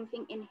 but as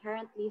something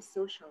inherently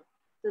social?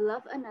 To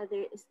love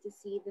another is to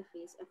see the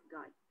face of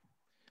God.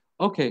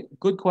 Okay,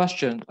 good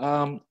question.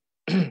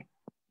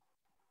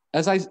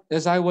 As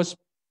I was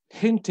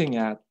hinting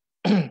at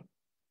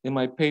in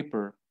my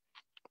paper,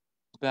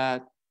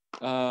 that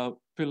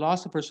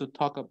philosophers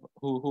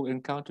who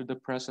encounter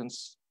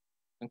presence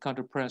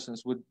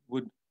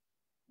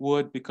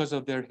would because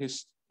of their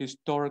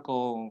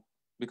historical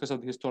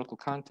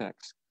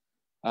context,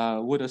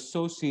 would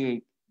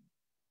associate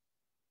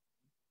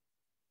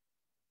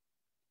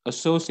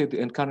the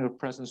encounter of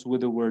presence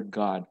with the word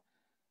God.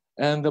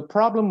 And the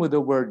problem with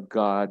the word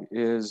God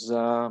is,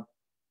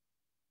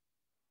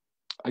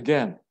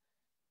 again,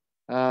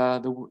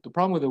 the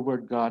problem with the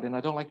word God, and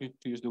I don't like to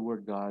use the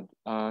word God,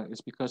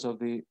 is because of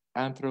the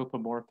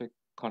anthropomorphic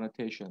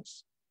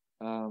connotations.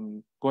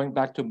 Going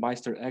back to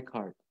Meister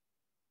Eckhart,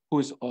 who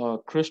is a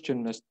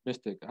Christian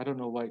mystic. I don't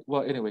know why.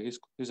 Well, anyway,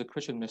 he's a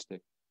Christian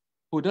mystic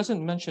who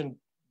doesn't mention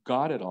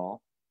God at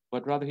all,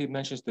 but rather he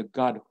mentions the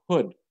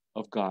Godhood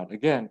of God.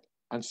 Again,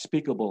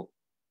 unspeakable,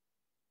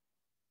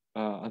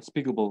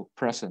 unspeakable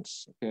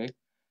presence. Okay,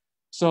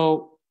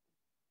 so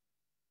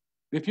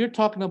if you're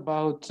talking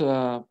about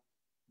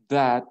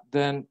that,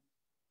 then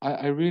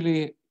I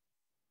really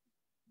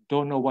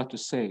don't know what to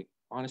say.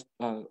 Honest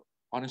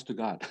to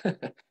God,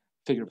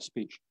 figure of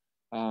speech.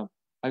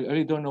 I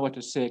really don't know what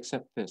to say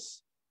except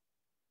this: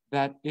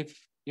 that if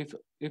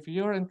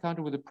your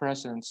encounter with the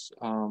presence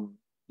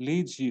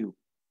leads you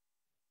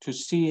to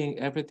seeing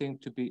everything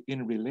to be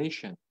in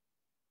relation,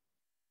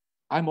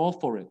 I'm all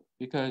for it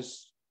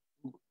because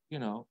you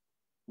know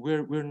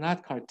we're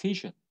not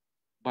Cartesian.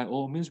 By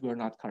all means, we're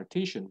not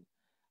Cartesian.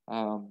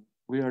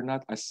 We are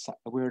not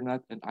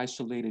an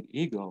isolated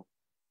ego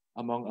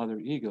among other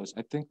egos.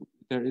 I think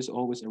there is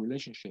always a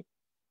relationship.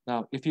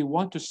 Now, if you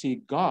want to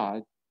see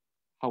God,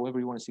 however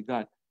you want to see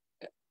God,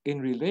 in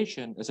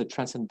relation as a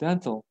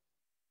transcendental,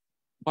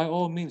 by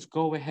all means,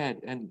 go ahead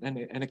and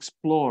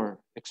explore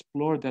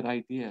that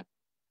idea,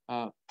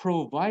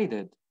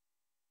 provided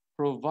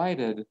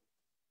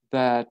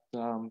that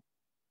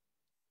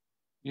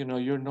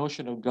your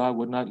notion of God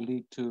would not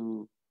lead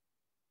to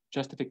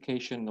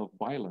justification of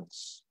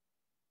violence.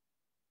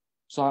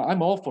 So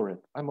I'm all for it.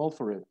 I'm all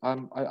for it. I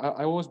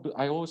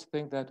always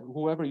think that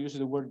whoever uses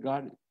the word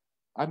God,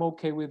 I'm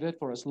okay with it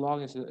for as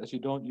long as you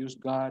don't use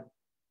God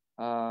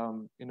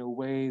in a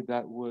way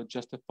that would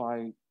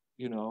justify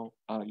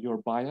your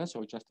bias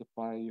or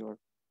justify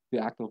the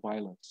act of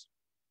violence.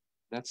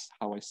 That's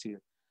how I see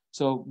it.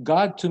 So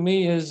God to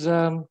me is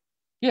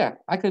yeah.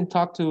 I can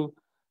talk to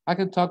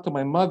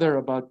my mother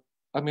about.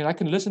 I mean, I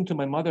can listen to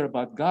my mother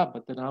about God,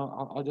 but then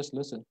I'll just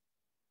listen.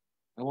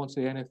 I won't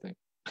say anything.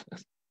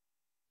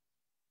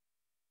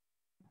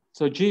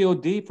 So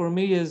God for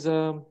me is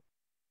uh,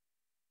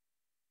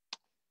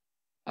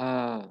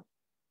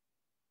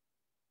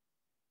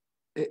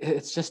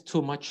 it's just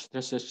too much.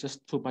 There's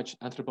just too much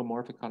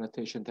anthropomorphic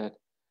connotation that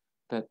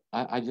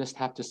I just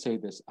have to say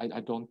this.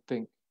 I don't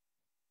think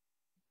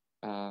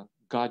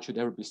God should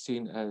ever be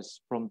seen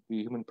as from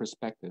the human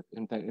perspective.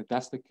 And that if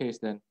that's the case,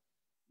 then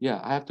yeah,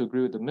 I have to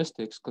agree with the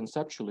mystics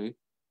conceptually.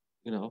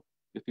 You know,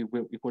 if we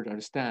were to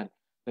understand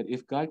that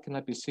if God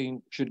cannot be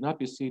seen, should not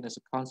be seen as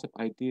a concept,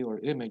 idea, or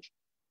image,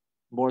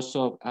 more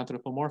so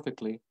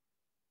anthropomorphically,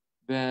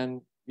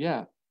 then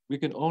yeah, we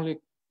can only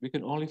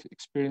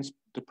experience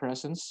the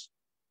presence,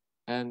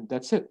 and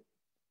that's it.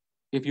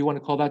 If you want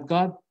to call that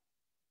God,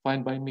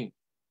 fine by me.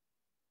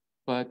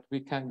 But we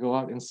can't go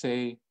out and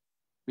say,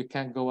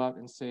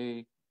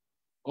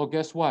 oh,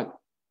 guess what?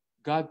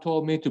 God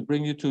told me to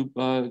bring you to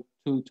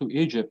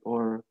Egypt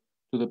or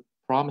to the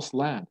promised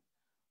land,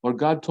 or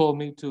God told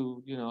me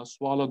to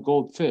swallow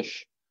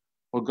goldfish,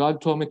 or God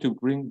told me to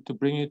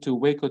bring you to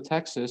Waco,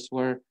 Texas,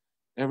 where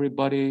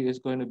everybody is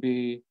going to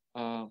be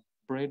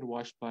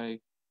brainwashed by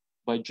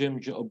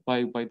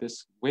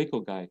this Waco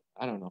guy.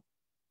 I don't know.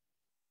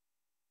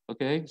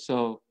 Okay,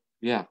 so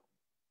yeah.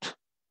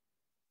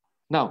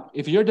 Now,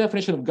 if your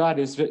definition of God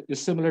is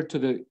similar to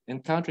the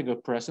encountering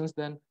of presence,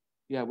 then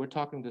yeah, we're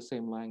talking the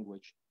same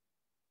language.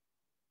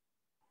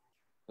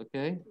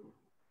 Okay.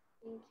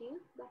 Thank you,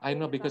 I Dr.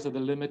 know because of the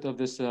limit of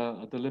this,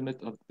 the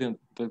limit of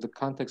the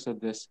context of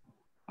this,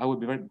 I would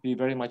be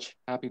very much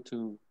happy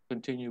to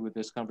continue with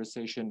this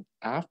conversation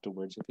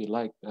afterwards, if you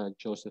like.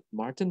 Joseph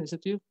Martin, is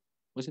it you?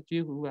 Was it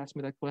you who asked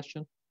me that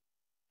question?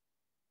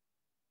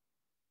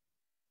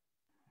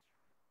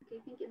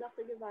 Okay, thank you,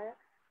 Dr. Guevara.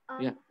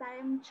 Yeah.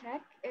 Time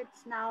check.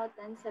 It's now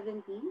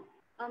 10:17.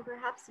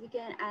 Perhaps we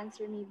can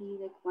answer maybe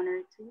like one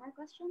or two more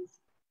questions.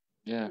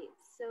 Yeah. Okay,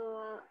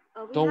 so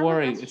we Don't have a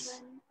worry,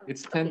 question.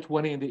 it's Okay.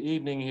 10:20 in the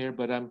evening here,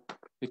 but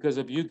because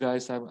of you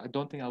guys, I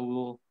don't think I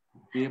will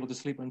be able to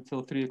sleep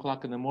until 3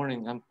 o'clock in the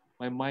morning.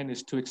 My mind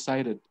is too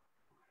excited.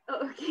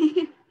 Oh,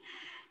 okay.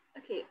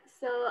 Okay,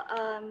 so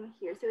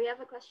here, so we have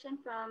a question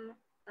from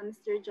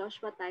Mr.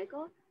 Joshua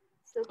Taiko.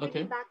 So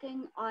Okay.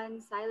 piggybacking on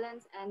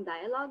silence and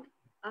dialogue,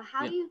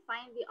 how Yeah. do you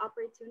find the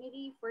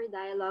opportunity for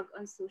dialogue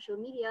on social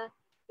media,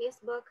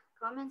 Facebook,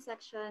 comment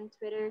section,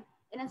 Twitter?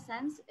 In a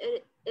sense,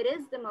 it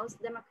is the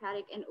most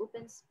democratic and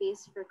open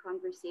space for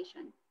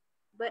conversation.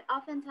 But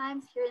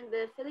oftentimes here in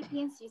the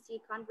Philippines, you see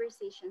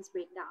conversations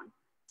break down.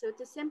 So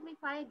to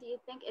simplify, do you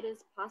think it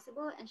is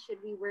possible and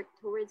should we work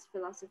towards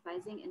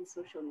philosophizing in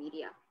social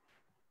media?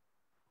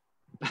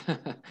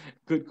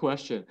 Good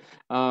question.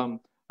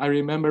 I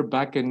remember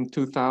back in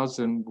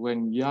 2000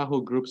 when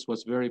Yahoo Groups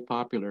was very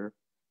popular.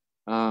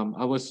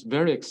 I was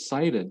very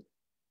excited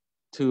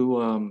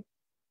to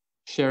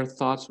share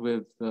thoughts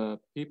with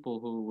people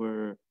who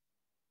were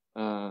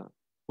uh,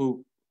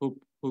 who who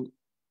who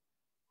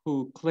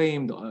who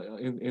claimed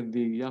in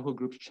the Yahoo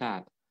Groups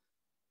chat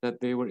that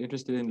they were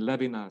interested in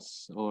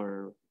Levinas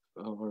or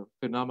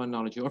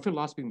phenomenology or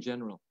philosophy in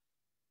general.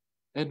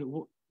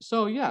 And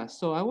so yeah,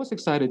 so I was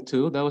excited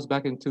too. That was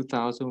back in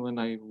 2000 when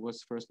I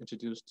was first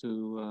introduced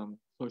to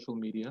social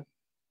media,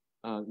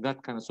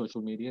 that kind of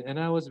social media, and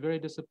I was very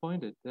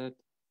disappointed that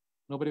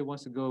nobody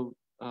wants to go.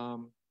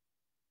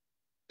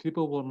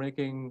 People were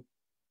making,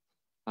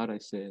 how do I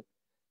say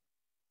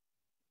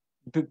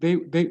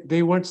it?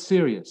 They weren't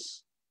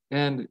serious,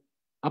 and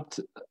up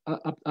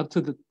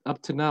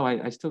to now,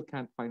 I still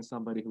can't find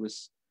somebody who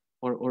is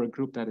or a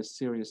group that is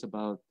serious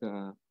about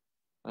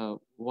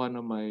one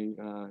of my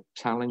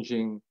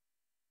challenging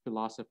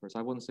philosophers.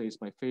 I wouldn't say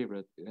he's my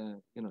favorite.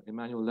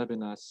 Emmanuel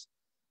Levinas.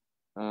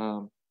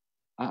 Um,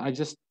 I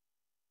just,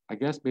 I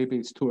guess maybe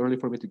it's too early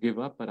for me to give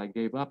up, but I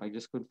gave up. I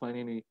just couldn't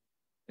find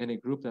any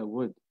group that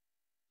would.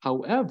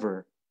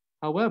 However,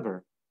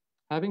 however,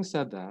 having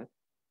said that,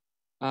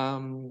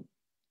 um,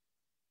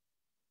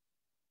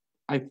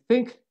 I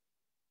think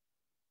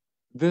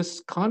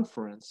this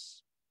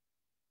conference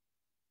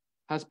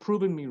has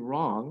proven me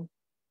wrong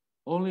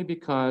only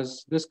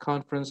because this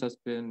conference has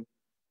been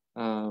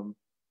um,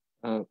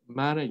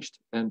 managed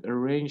and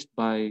arranged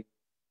by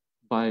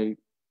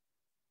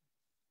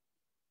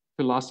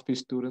philosophy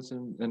students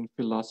and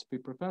philosophy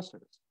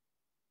professors.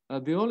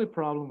 The only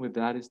problem with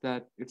that is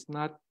that it's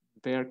not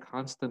there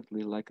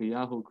constantly like a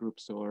Yahoo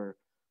groups or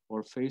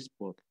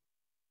Facebook.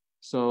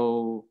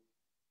 So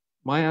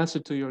my answer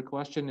to your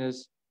question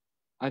is,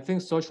 I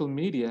think social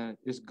media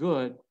is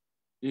good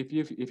if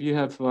you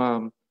have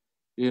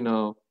you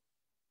know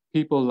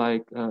people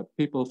like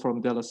people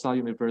from De La Salle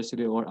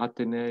University or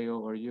Ateneo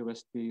or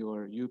UST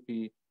or UP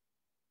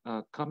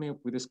coming up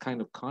with this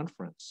kind of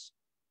conference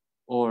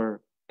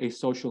or a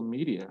social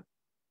media.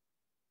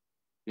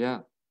 Yeah,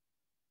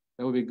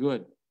 that would be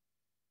good.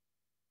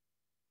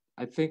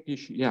 I think you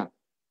should. Yeah,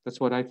 that's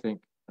what I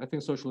think. I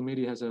think social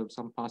media has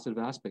some positive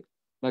aspect,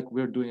 like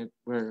we're doing it.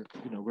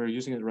 We're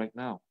using it right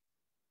now.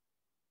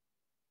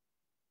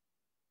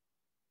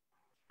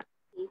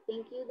 Okay,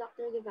 thank you,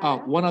 Dr. Oh,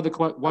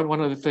 Guevara.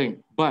 one other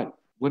thing. But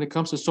when it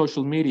comes to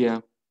social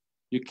media,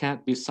 you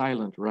can't be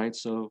silent, right?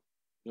 So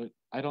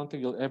I don't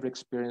think you'll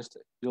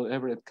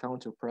ever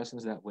encounter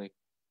presence that way.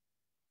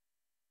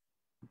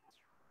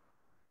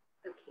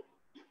 Okay.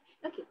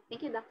 Okay,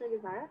 thank you, Dr.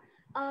 Guevara.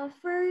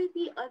 For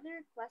the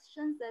other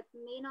questions that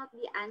may not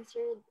be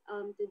answered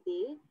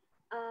today,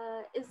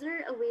 is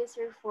there a way,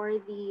 sir, for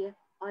the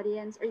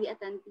audience or the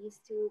attendees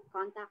to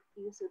contact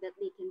you so that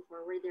they can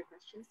forward their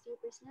questions to you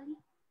personally?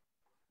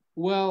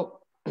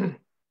 Well,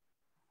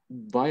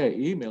 via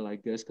email, I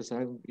guess, because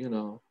I'm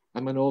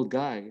an old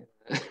guy.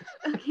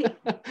 Okay.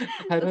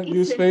 I don't Okay,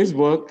 use sir.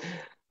 Facebook.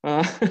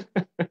 Uh, Okay,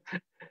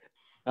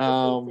 sir,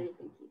 um, thank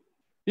you.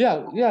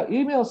 yeah,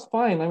 email's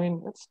fine. I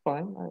mean, it's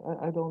fine.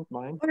 I don't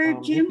mind. Or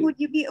If Jim, would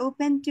you be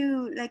open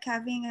to like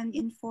having an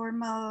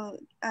informal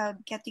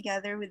get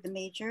together with the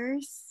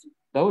majors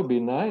that would be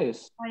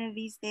nice. one of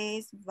these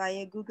days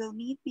via Google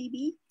Meet,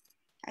 maybe?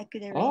 I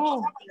could arrange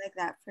Oh, something like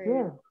that for,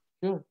 sure,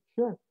 sure,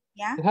 sure.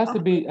 yeah. It has to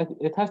Oh, be.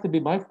 It has to be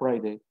my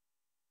Friday.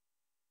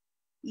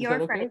 Is your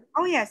that Friday. okay?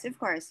 Oh yes, of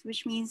course,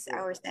 which means Yeah.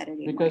 our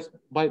Saturday morning. Because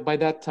by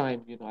that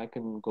time, I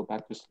can go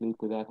back to sleep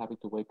without having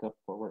to wake up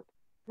for work.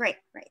 Right,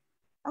 right.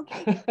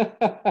 Okay.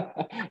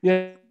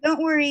 Yes,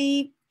 Don't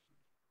worry,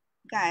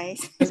 guys.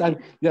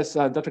 yes,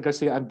 Dr.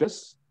 Garcia. I'm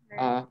this.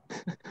 Right.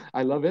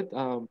 I love it.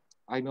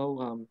 I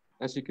know,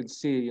 as you can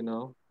see,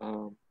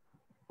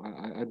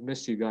 I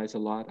miss you guys a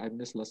lot. I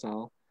miss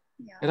LaSalle,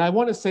 and Yeah. I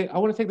want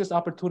to take this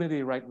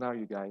opportunity right now,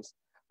 you guys.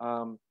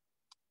 Um,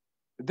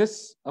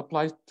 this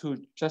applies to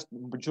just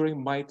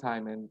during my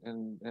time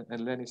and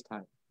Lenny's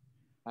time.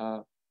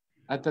 Uh,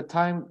 at the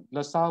time,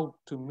 LaSalle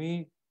to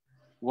me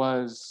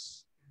was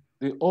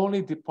the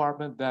only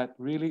department that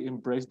really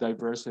embraced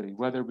diversity,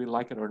 whether we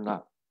like it or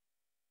not.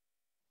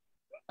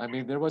 I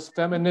mean, there was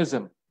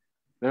feminism,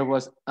 there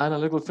was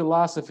analytical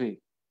philosophy,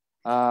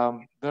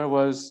 there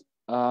was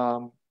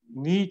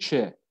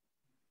Nietzsche,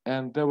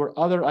 and there were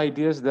other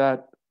ideas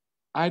that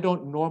I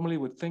don't normally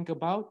would think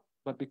about,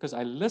 but because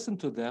I listened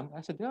to them,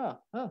 I said, yeah,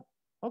 huh,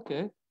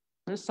 okay,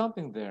 there's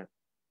something there,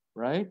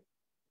 right?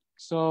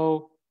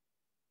 So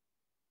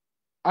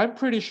I'm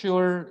pretty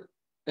sure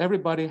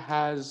everybody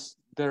has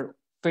their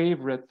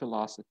favorite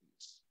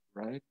philosophies,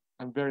 right?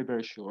 I'm very,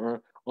 very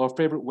sure, or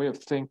favorite way of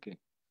thinking.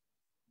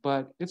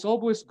 But it's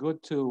always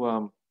good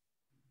to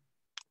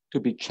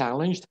be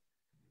challenged,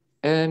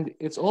 and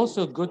it's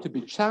also good to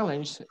be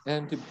challenged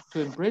and to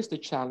embrace the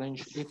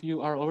challenge if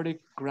you are already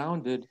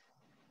grounded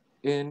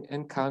in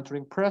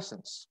encountering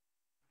presence.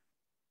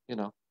 You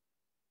know,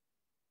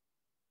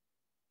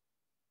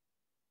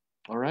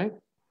 all right?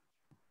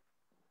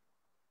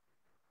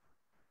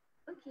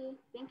 Okay,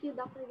 thank you,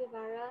 Dr.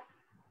 Guevara.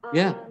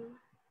 Yeah,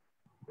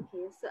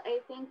 Okay, so I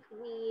think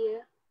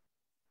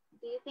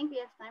do you think we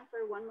have time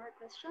for one more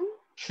question?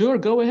 sure,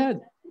 go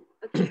ahead.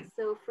 Okay,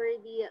 so for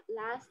the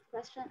last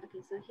question,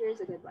 okay, so here's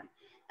a good one.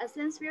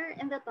 Since we're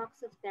in the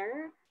talks of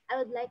terror, I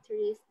would like to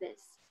raise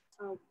this.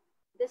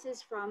 This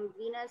is from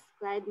Venus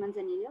Clyde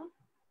Manzanillo.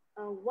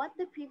 What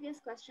the previous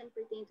question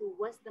pertained to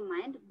was the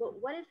mind, but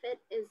what if it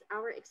is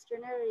our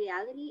external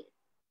reality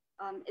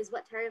is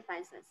what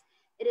terrifies us?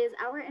 It is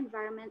our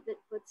environment that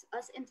puts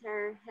us in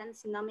terror,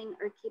 hence numbing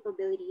our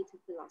capability to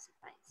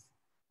philosophize.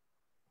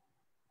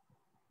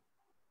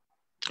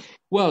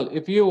 Well,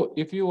 if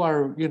you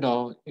are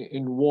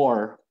in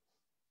war,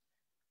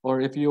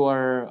 or if you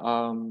are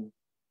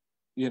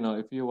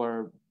if you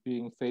are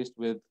being faced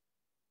with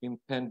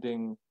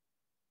impending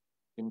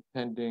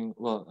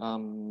well,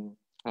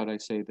 how do I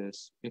say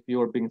this, if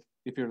your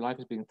life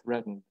is being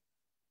threatened,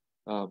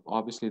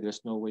 obviously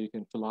there's no way you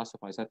can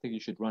philosophize. I think you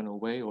should run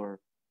away, or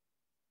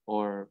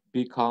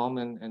be calm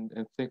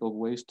and think of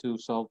ways to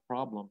solve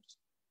problems.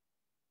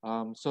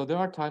 So there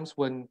are times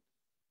when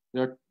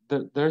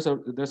there's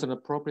an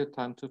appropriate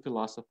time to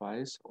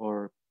philosophize,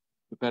 or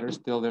better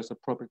still, there's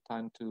appropriate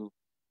time to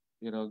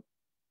you know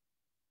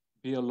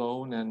be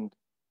alone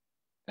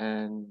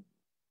and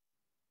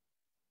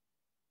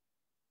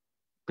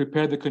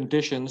prepare the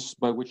conditions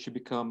by which you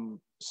become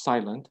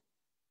silent.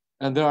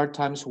 And there are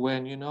times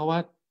when, you know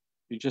what,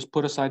 you just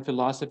put aside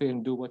philosophy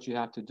and do what you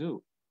have to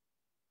do.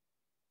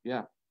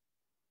 Yeah.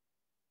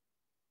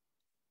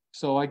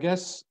 So I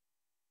guess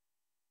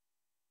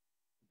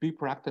be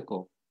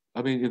practical.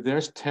 I mean, if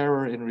there's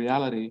terror in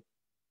reality,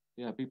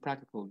 yeah, be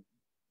practical.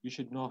 you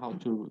should know how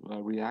to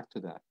react to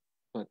that.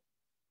 But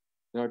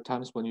there are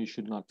times when you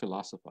should not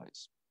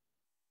philosophize.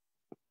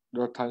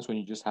 There are times when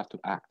you just have to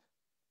act.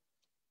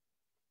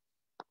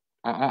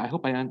 I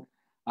hope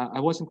I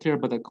wasn't clear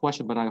about that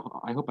question, but I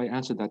hope I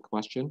answered that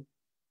question.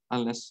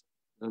 Unless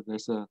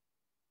there's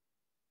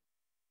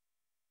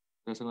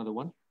another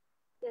one.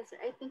 Yes, sir.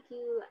 I think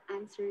you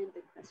answered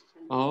the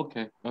question. Oh,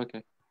 okay.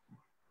 Okay.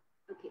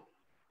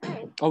 All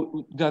right.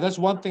 Oh, yeah, that's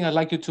one thing I'd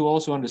like you to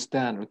also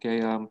understand. Okay.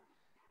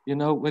 You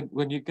know,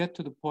 when you get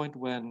to the point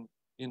when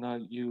you know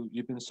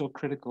you've been so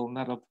critical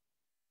not of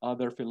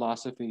other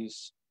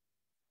philosophies,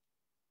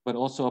 but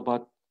also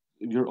about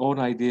your own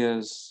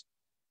ideas,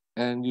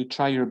 and you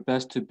try your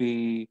best to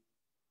be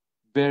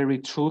very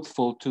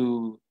truthful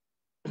to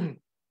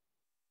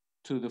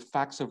to the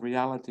facts of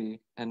reality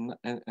and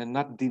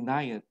not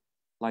deny it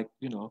like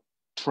you know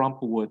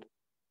Trump would,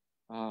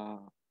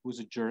 who's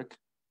a jerk.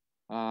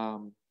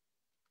 Um,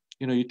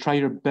 you know, you try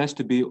your best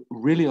to be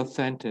really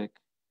authentic.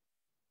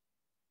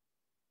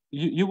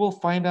 You will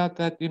find out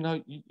that you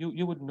know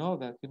you would know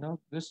that you know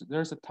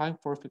there's a time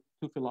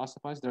to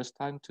philosophize. There's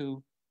time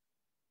to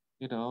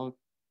you know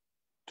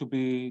to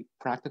be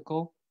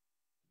practical.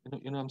 You know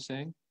what I'm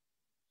saying?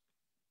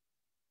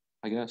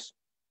 I guess.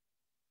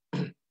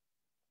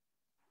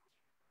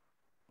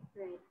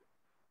 Right.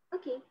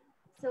 Okay,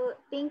 so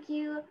thank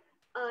you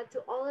to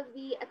all of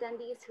the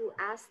attendees who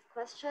asked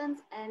questions,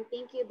 and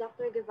thank you,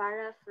 Dr.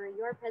 Guevara, for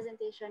your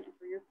presentation and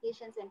for your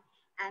patience in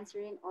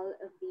answering all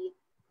of the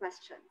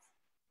questions.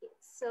 Okay,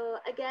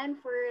 so again,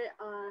 for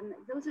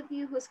those of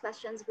you whose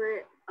questions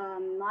were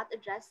not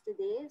addressed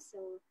today,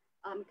 so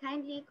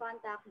kindly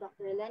contact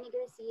Dr. Lenny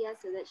Garcia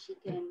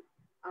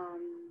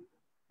um,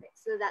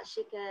 so that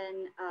she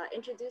can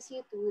introduce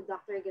you to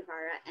Dr.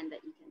 Guevara and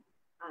that you can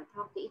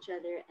talk to each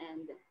other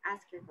and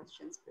ask your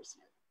questions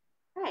personally.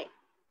 All right.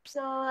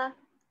 So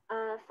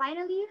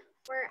finally,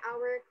 for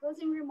our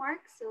closing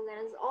remarks, so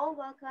let us all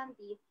welcome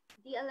the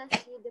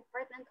DLSU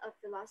Department of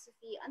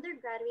Philosophy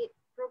Undergraduate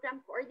Program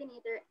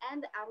Coordinator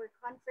and our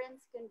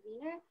conference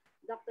convener,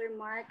 Dr.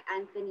 Mark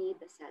Anthony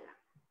Salle.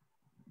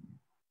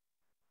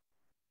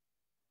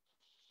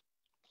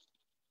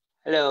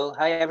 Hello,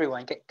 hi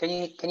everyone. Can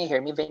you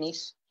hear me,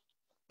 Venice?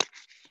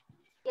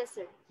 Yes,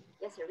 sir.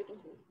 Yes, sir. We can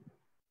hear you.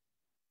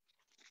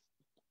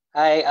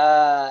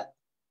 Hi,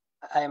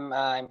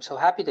 I'm so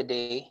happy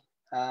today,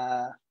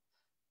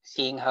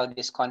 seeing how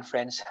this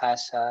conference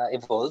has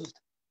evolved.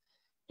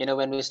 You know,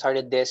 when we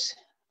started this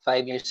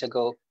 5 years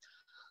ago,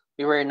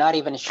 we were not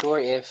even sure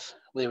if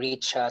we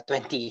reach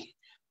 20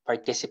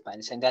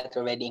 participants, and that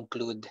already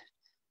include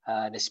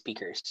the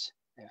speakers.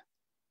 Yeah.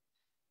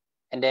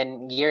 And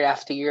then year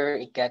after year,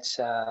 it gets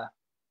a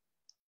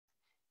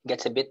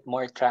bit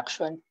more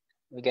traction.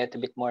 We get a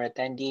bit more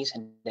attendees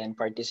and then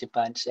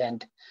participants,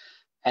 and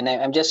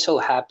I'm just so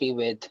happy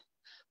with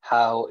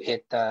how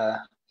it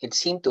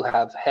seemed to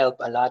have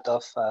helped a lot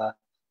of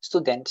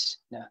students.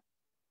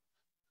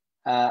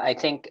 I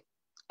think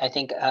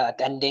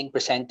attending,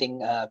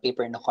 presenting a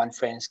paper in a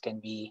conference can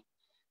be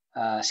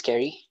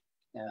scary,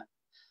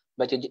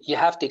 but you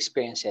have to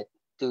experience it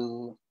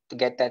to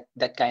get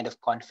that kind of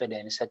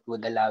confidence that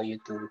would allow you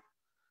to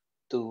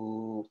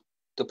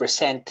to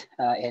present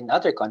in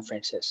other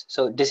conferences.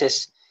 So this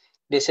is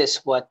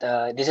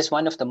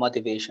one of the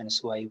motivations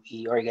why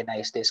we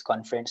organize this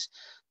conference,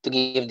 to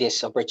give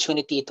this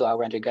opportunity to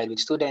our undergraduate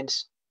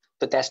students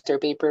to test their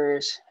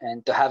papers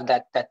and to have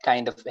that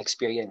kind of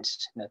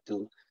experience,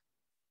 to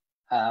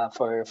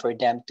for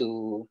them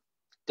to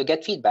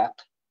get feedback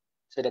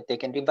so that they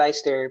can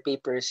revise their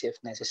papers if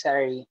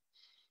necessary,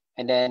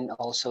 and then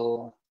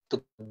also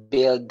to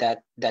build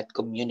that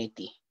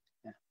community.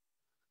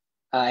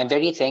 I'm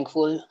very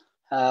thankful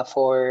to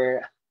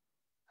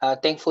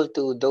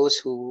those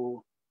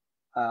who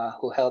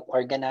help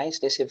organize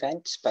this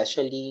event,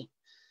 especially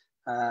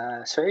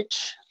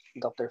Search,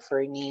 Dr.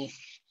 Fernie,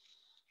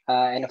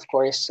 and of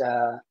course,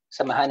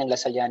 Samahan ng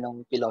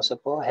Lasalyanong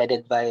Pilosopo,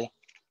 headed by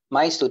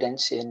my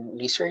students in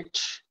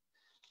research,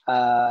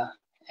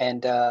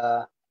 and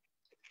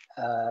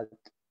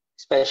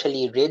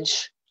especially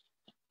Ridge.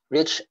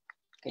 Ridge,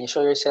 can you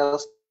show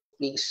yourself,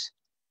 please?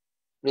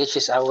 Ridge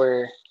is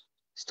our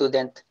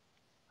student,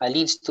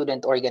 lead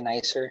student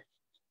organizer.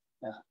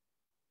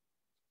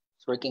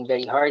 He's working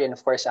very hard, and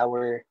of course,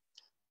 our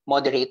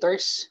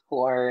moderators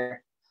who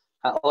are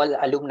all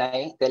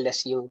alumni,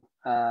 DLSU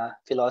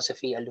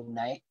philosophy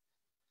alumni.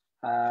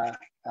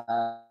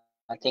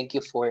 Thank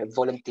you for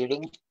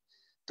volunteering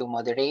to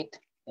moderate.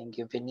 Thank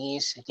you,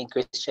 Venice. I think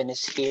Christian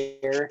is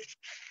here.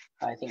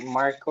 I think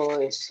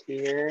Marco is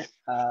here.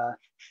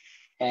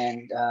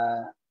 And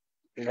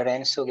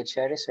Lorenzo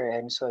Gutierrez, or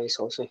Enzo, is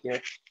also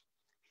here.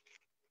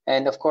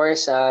 And of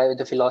course,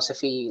 the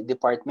philosophy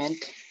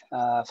department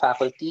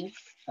faculty,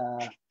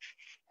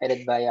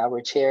 headed by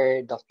our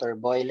chair, Dr.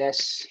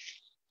 Boyles,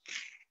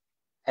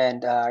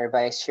 and our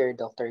vice chair,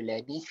 Dr.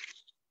 Lenny.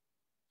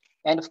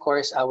 And of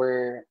course,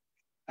 our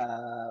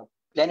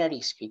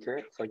plenary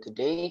speaker for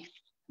today,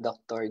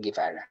 Dr.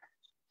 Guevara.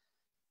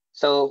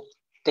 So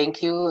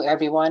thank you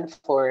everyone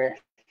for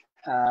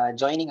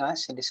joining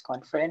us in this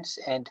conference.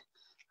 And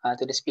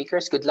to the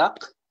speakers, good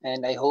luck.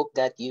 And I hope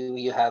that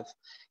you have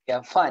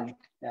fun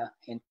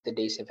in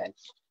today's event.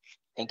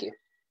 Thank you.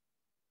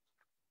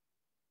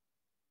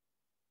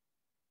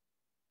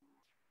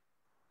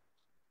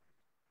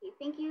 Okay,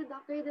 thank you,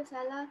 Dr.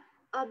 Desela.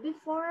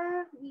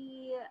 Before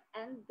we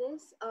end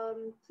this,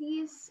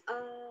 please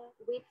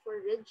wait for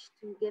Ridge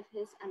to give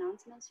his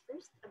announcements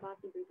first about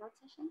the breakout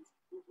sessions.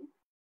 Thank you.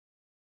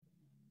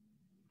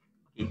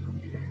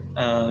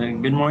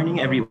 Good morning,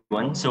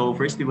 everyone. So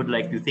first, we would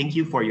like to thank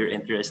you for your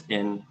interest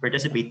in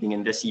participating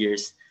in this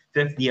year's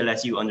 5th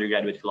DLSU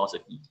Undergraduate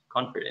Philosophy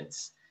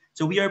Conference.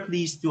 So we are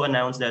pleased to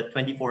announce that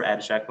 24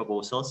 abstract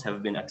proposals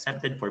have been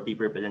accepted for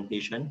paper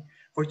presentation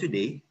for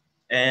today.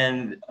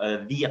 And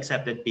the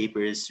accepted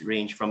papers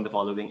range from the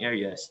following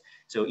areas.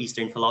 So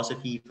Eastern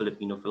philosophy,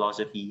 Filipino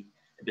philosophy,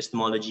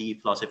 epistemology,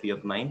 philosophy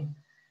of mind,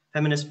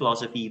 feminist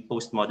philosophy,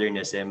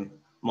 postmodernism,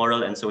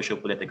 moral and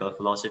socio-political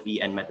philosophy,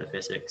 and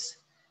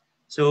metaphysics.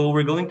 So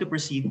we're going to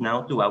proceed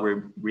now to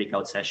our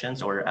breakout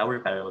sessions or our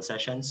parallel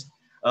sessions.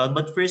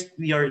 But first,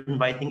 we are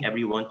inviting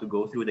everyone to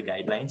go through the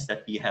guidelines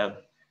that we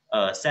have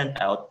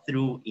sent out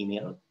through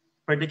email,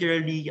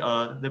 particularly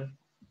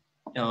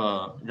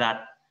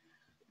that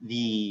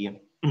the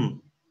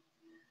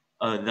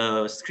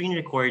the screen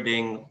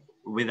recording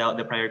without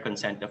the prior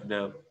consent of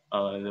the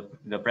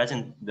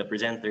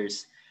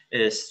presenters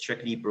is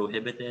strictly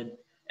prohibited,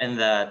 and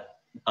that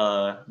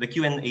the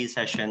Q&A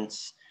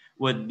sessions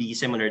would be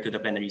similar to the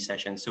plenary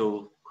session.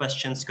 So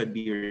questions could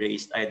be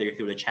raised either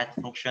through the chat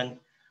function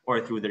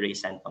or through the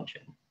raise hand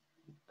function.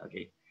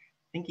 Okay,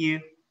 thank you.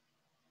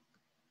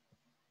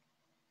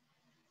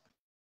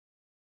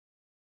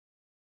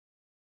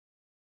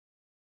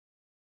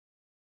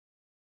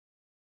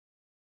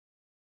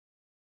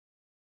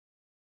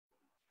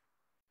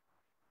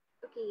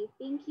 Okay,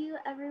 thank you,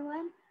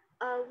 everyone.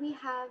 We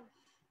have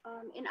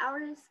in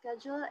our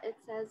schedule, it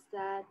says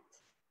that,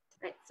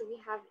 right, so we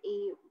have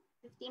a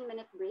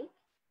 15-minute break.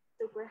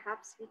 So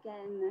perhaps we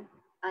can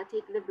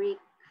take the break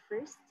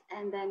first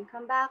and then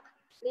come back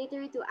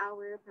later to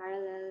our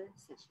parallel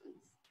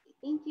sessions. Okay,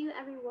 thank you,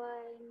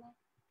 everyone.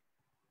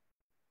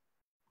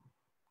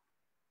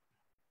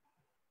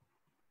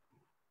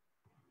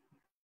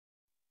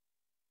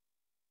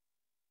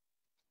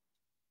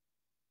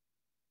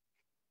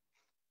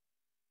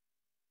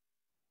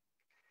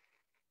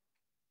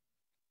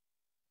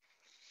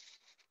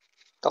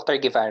 Dr.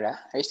 Guevara,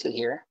 are you still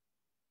here?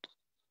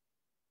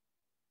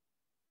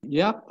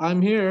 Yep,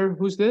 I'm here.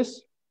 Who's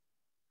this?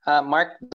 Mark